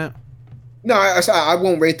fucking planet? No, I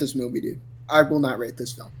won't rate this movie, dude. I will not rate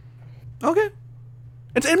this film. Okay.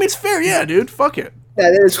 It's fair, yeah, dude. Fuck it.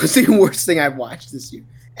 That was the worst thing I've watched this year.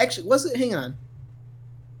 Actually, was it? Hang on,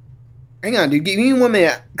 dude. Give me 1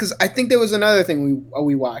 minute, because I think there was another thing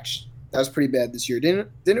we watched that was pretty bad this year, didn't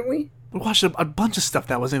we? We watched a bunch of stuff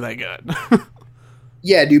that wasn't that good.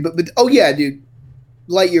 Yeah, dude. But oh yeah, dude.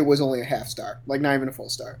 Lightyear was only a half star, like not even a full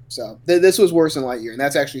star. So this was worse than Lightyear, and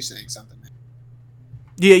that's actually saying something.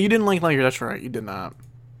 Yeah, you didn't like Lightyear. That's right. You did not.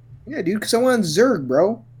 Yeah, dude. Because I wanted Zurg,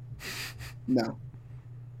 bro. No,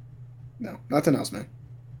 nothing else, man.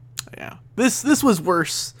 Yeah, this was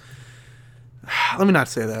worse. Let me not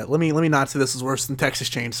say that. Let me not say this was worse than Texas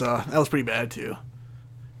Chainsaw. That was pretty bad too.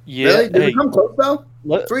 Yeah. Really? Did it come close though?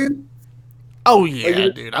 For you? Oh yeah,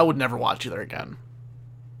 dude. I would never watch either again.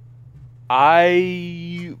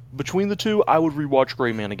 Between the two, I would rewatch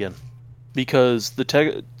Gray Man again, because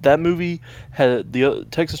that movie had the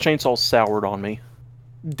Texas Chainsaw soured on me.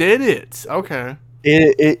 Did it? Okay.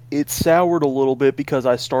 It soured a little bit because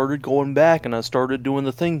I started going back and I started doing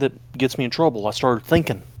the thing that gets me in trouble. I started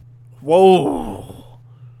thinking. Whoa.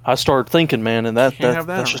 I started thinking, man, and that's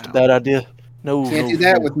just a bad idea. No, can't do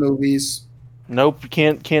that with movies. Nope, you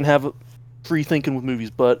can't have free thinking with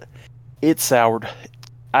movies. But it soured.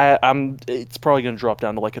 It's probably going to drop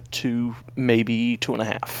down to like a 2, maybe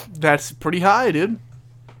 2.5. That's pretty high, dude.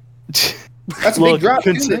 That's a big drop,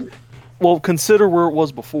 man. Well, consider where it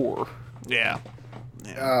was before. Yeah.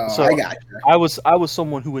 Oh, so I got you. I was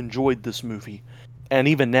someone who enjoyed this movie, and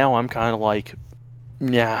even now I'm kind of like,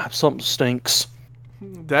 yeah, something stinks.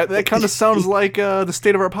 That kind of sounds like the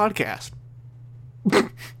state of our podcast.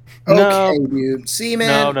 Okay, dude. See,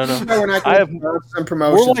 man. No. We're not going to some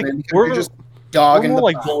promotions, man. Because we're just dogging We're more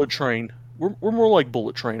like pot. Bullet Train. We're more like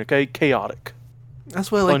Bullet Train, okay? Chaotic.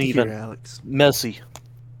 That's what I like uneven, to hear, Alex. Messy.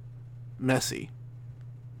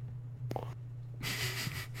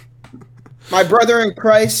 My brother in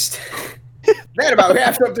Christ. That about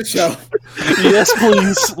wraps up the show. Yes,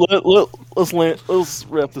 please. Let's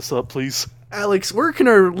wrap this up, please. Alex, where can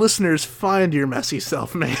our listeners find your messy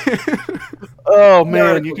self, man? Oh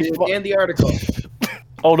man, you can and the article.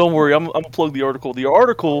 Oh, don't worry. I'm gonna plug the article. The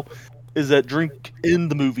article is at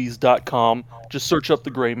drinkinthemovies.com. Just search up The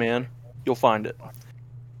Gray Man. You'll find it.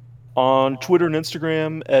 On Twitter and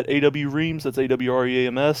Instagram at AW Reams, that's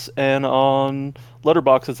AWREAMS, and on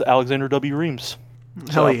Letterboxd, it's Alexander W. Reams.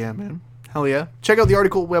 Hell yeah, man. Hell yeah. Check out the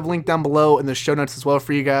article. We have a link down below in the show notes as well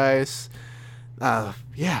for you guys.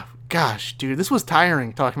 Yeah, gosh, dude, this was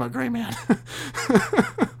tiring talking about Gray Man.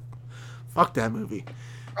 Fuck that movie.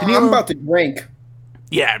 I'm about to drink.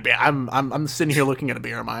 Yeah, I'm sitting here looking at a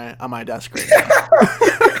beer on my desk right now.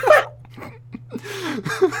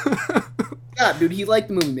 God, dude, he liked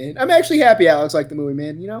the movie, man. I'm actually happy Alex liked the movie,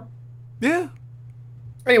 man, you know? Yeah.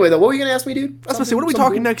 Anyway, though, what were you going to ask me, dude? I was going to say, what are we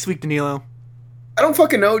talking next week, Danilo? I don't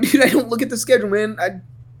fucking know, dude. I don't look at the schedule, man. Let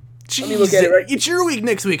me look at it right. It's your week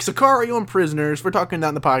next week. Sakara, you and Prisoners. We're talking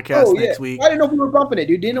down the podcast next week. I didn't know if we were bumping it,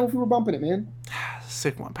 dude. Didn't know if we were bumping it, man.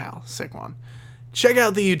 Sick one, pal. Sick one. Check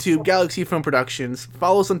out the YouTube, Galaxy Film Productions.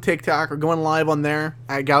 Follow us on TikTok. We're going live on there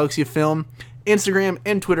at Galaxy of Film. Instagram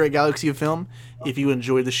and Twitter at Galaxy of Film. If you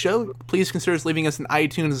enjoyed the show, please consider leaving us an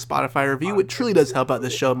iTunes and Spotify review. It truly does help out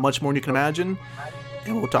this show much more than you can imagine.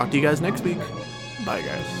 And we'll talk to you guys next week. Bye,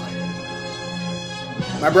 guys.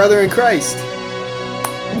 My brother in Christ,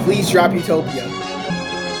 please drop Utopia.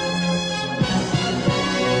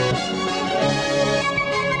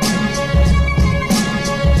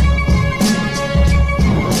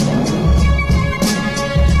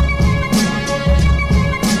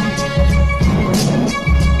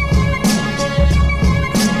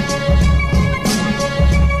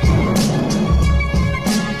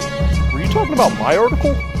 Were you talking about my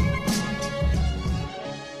article?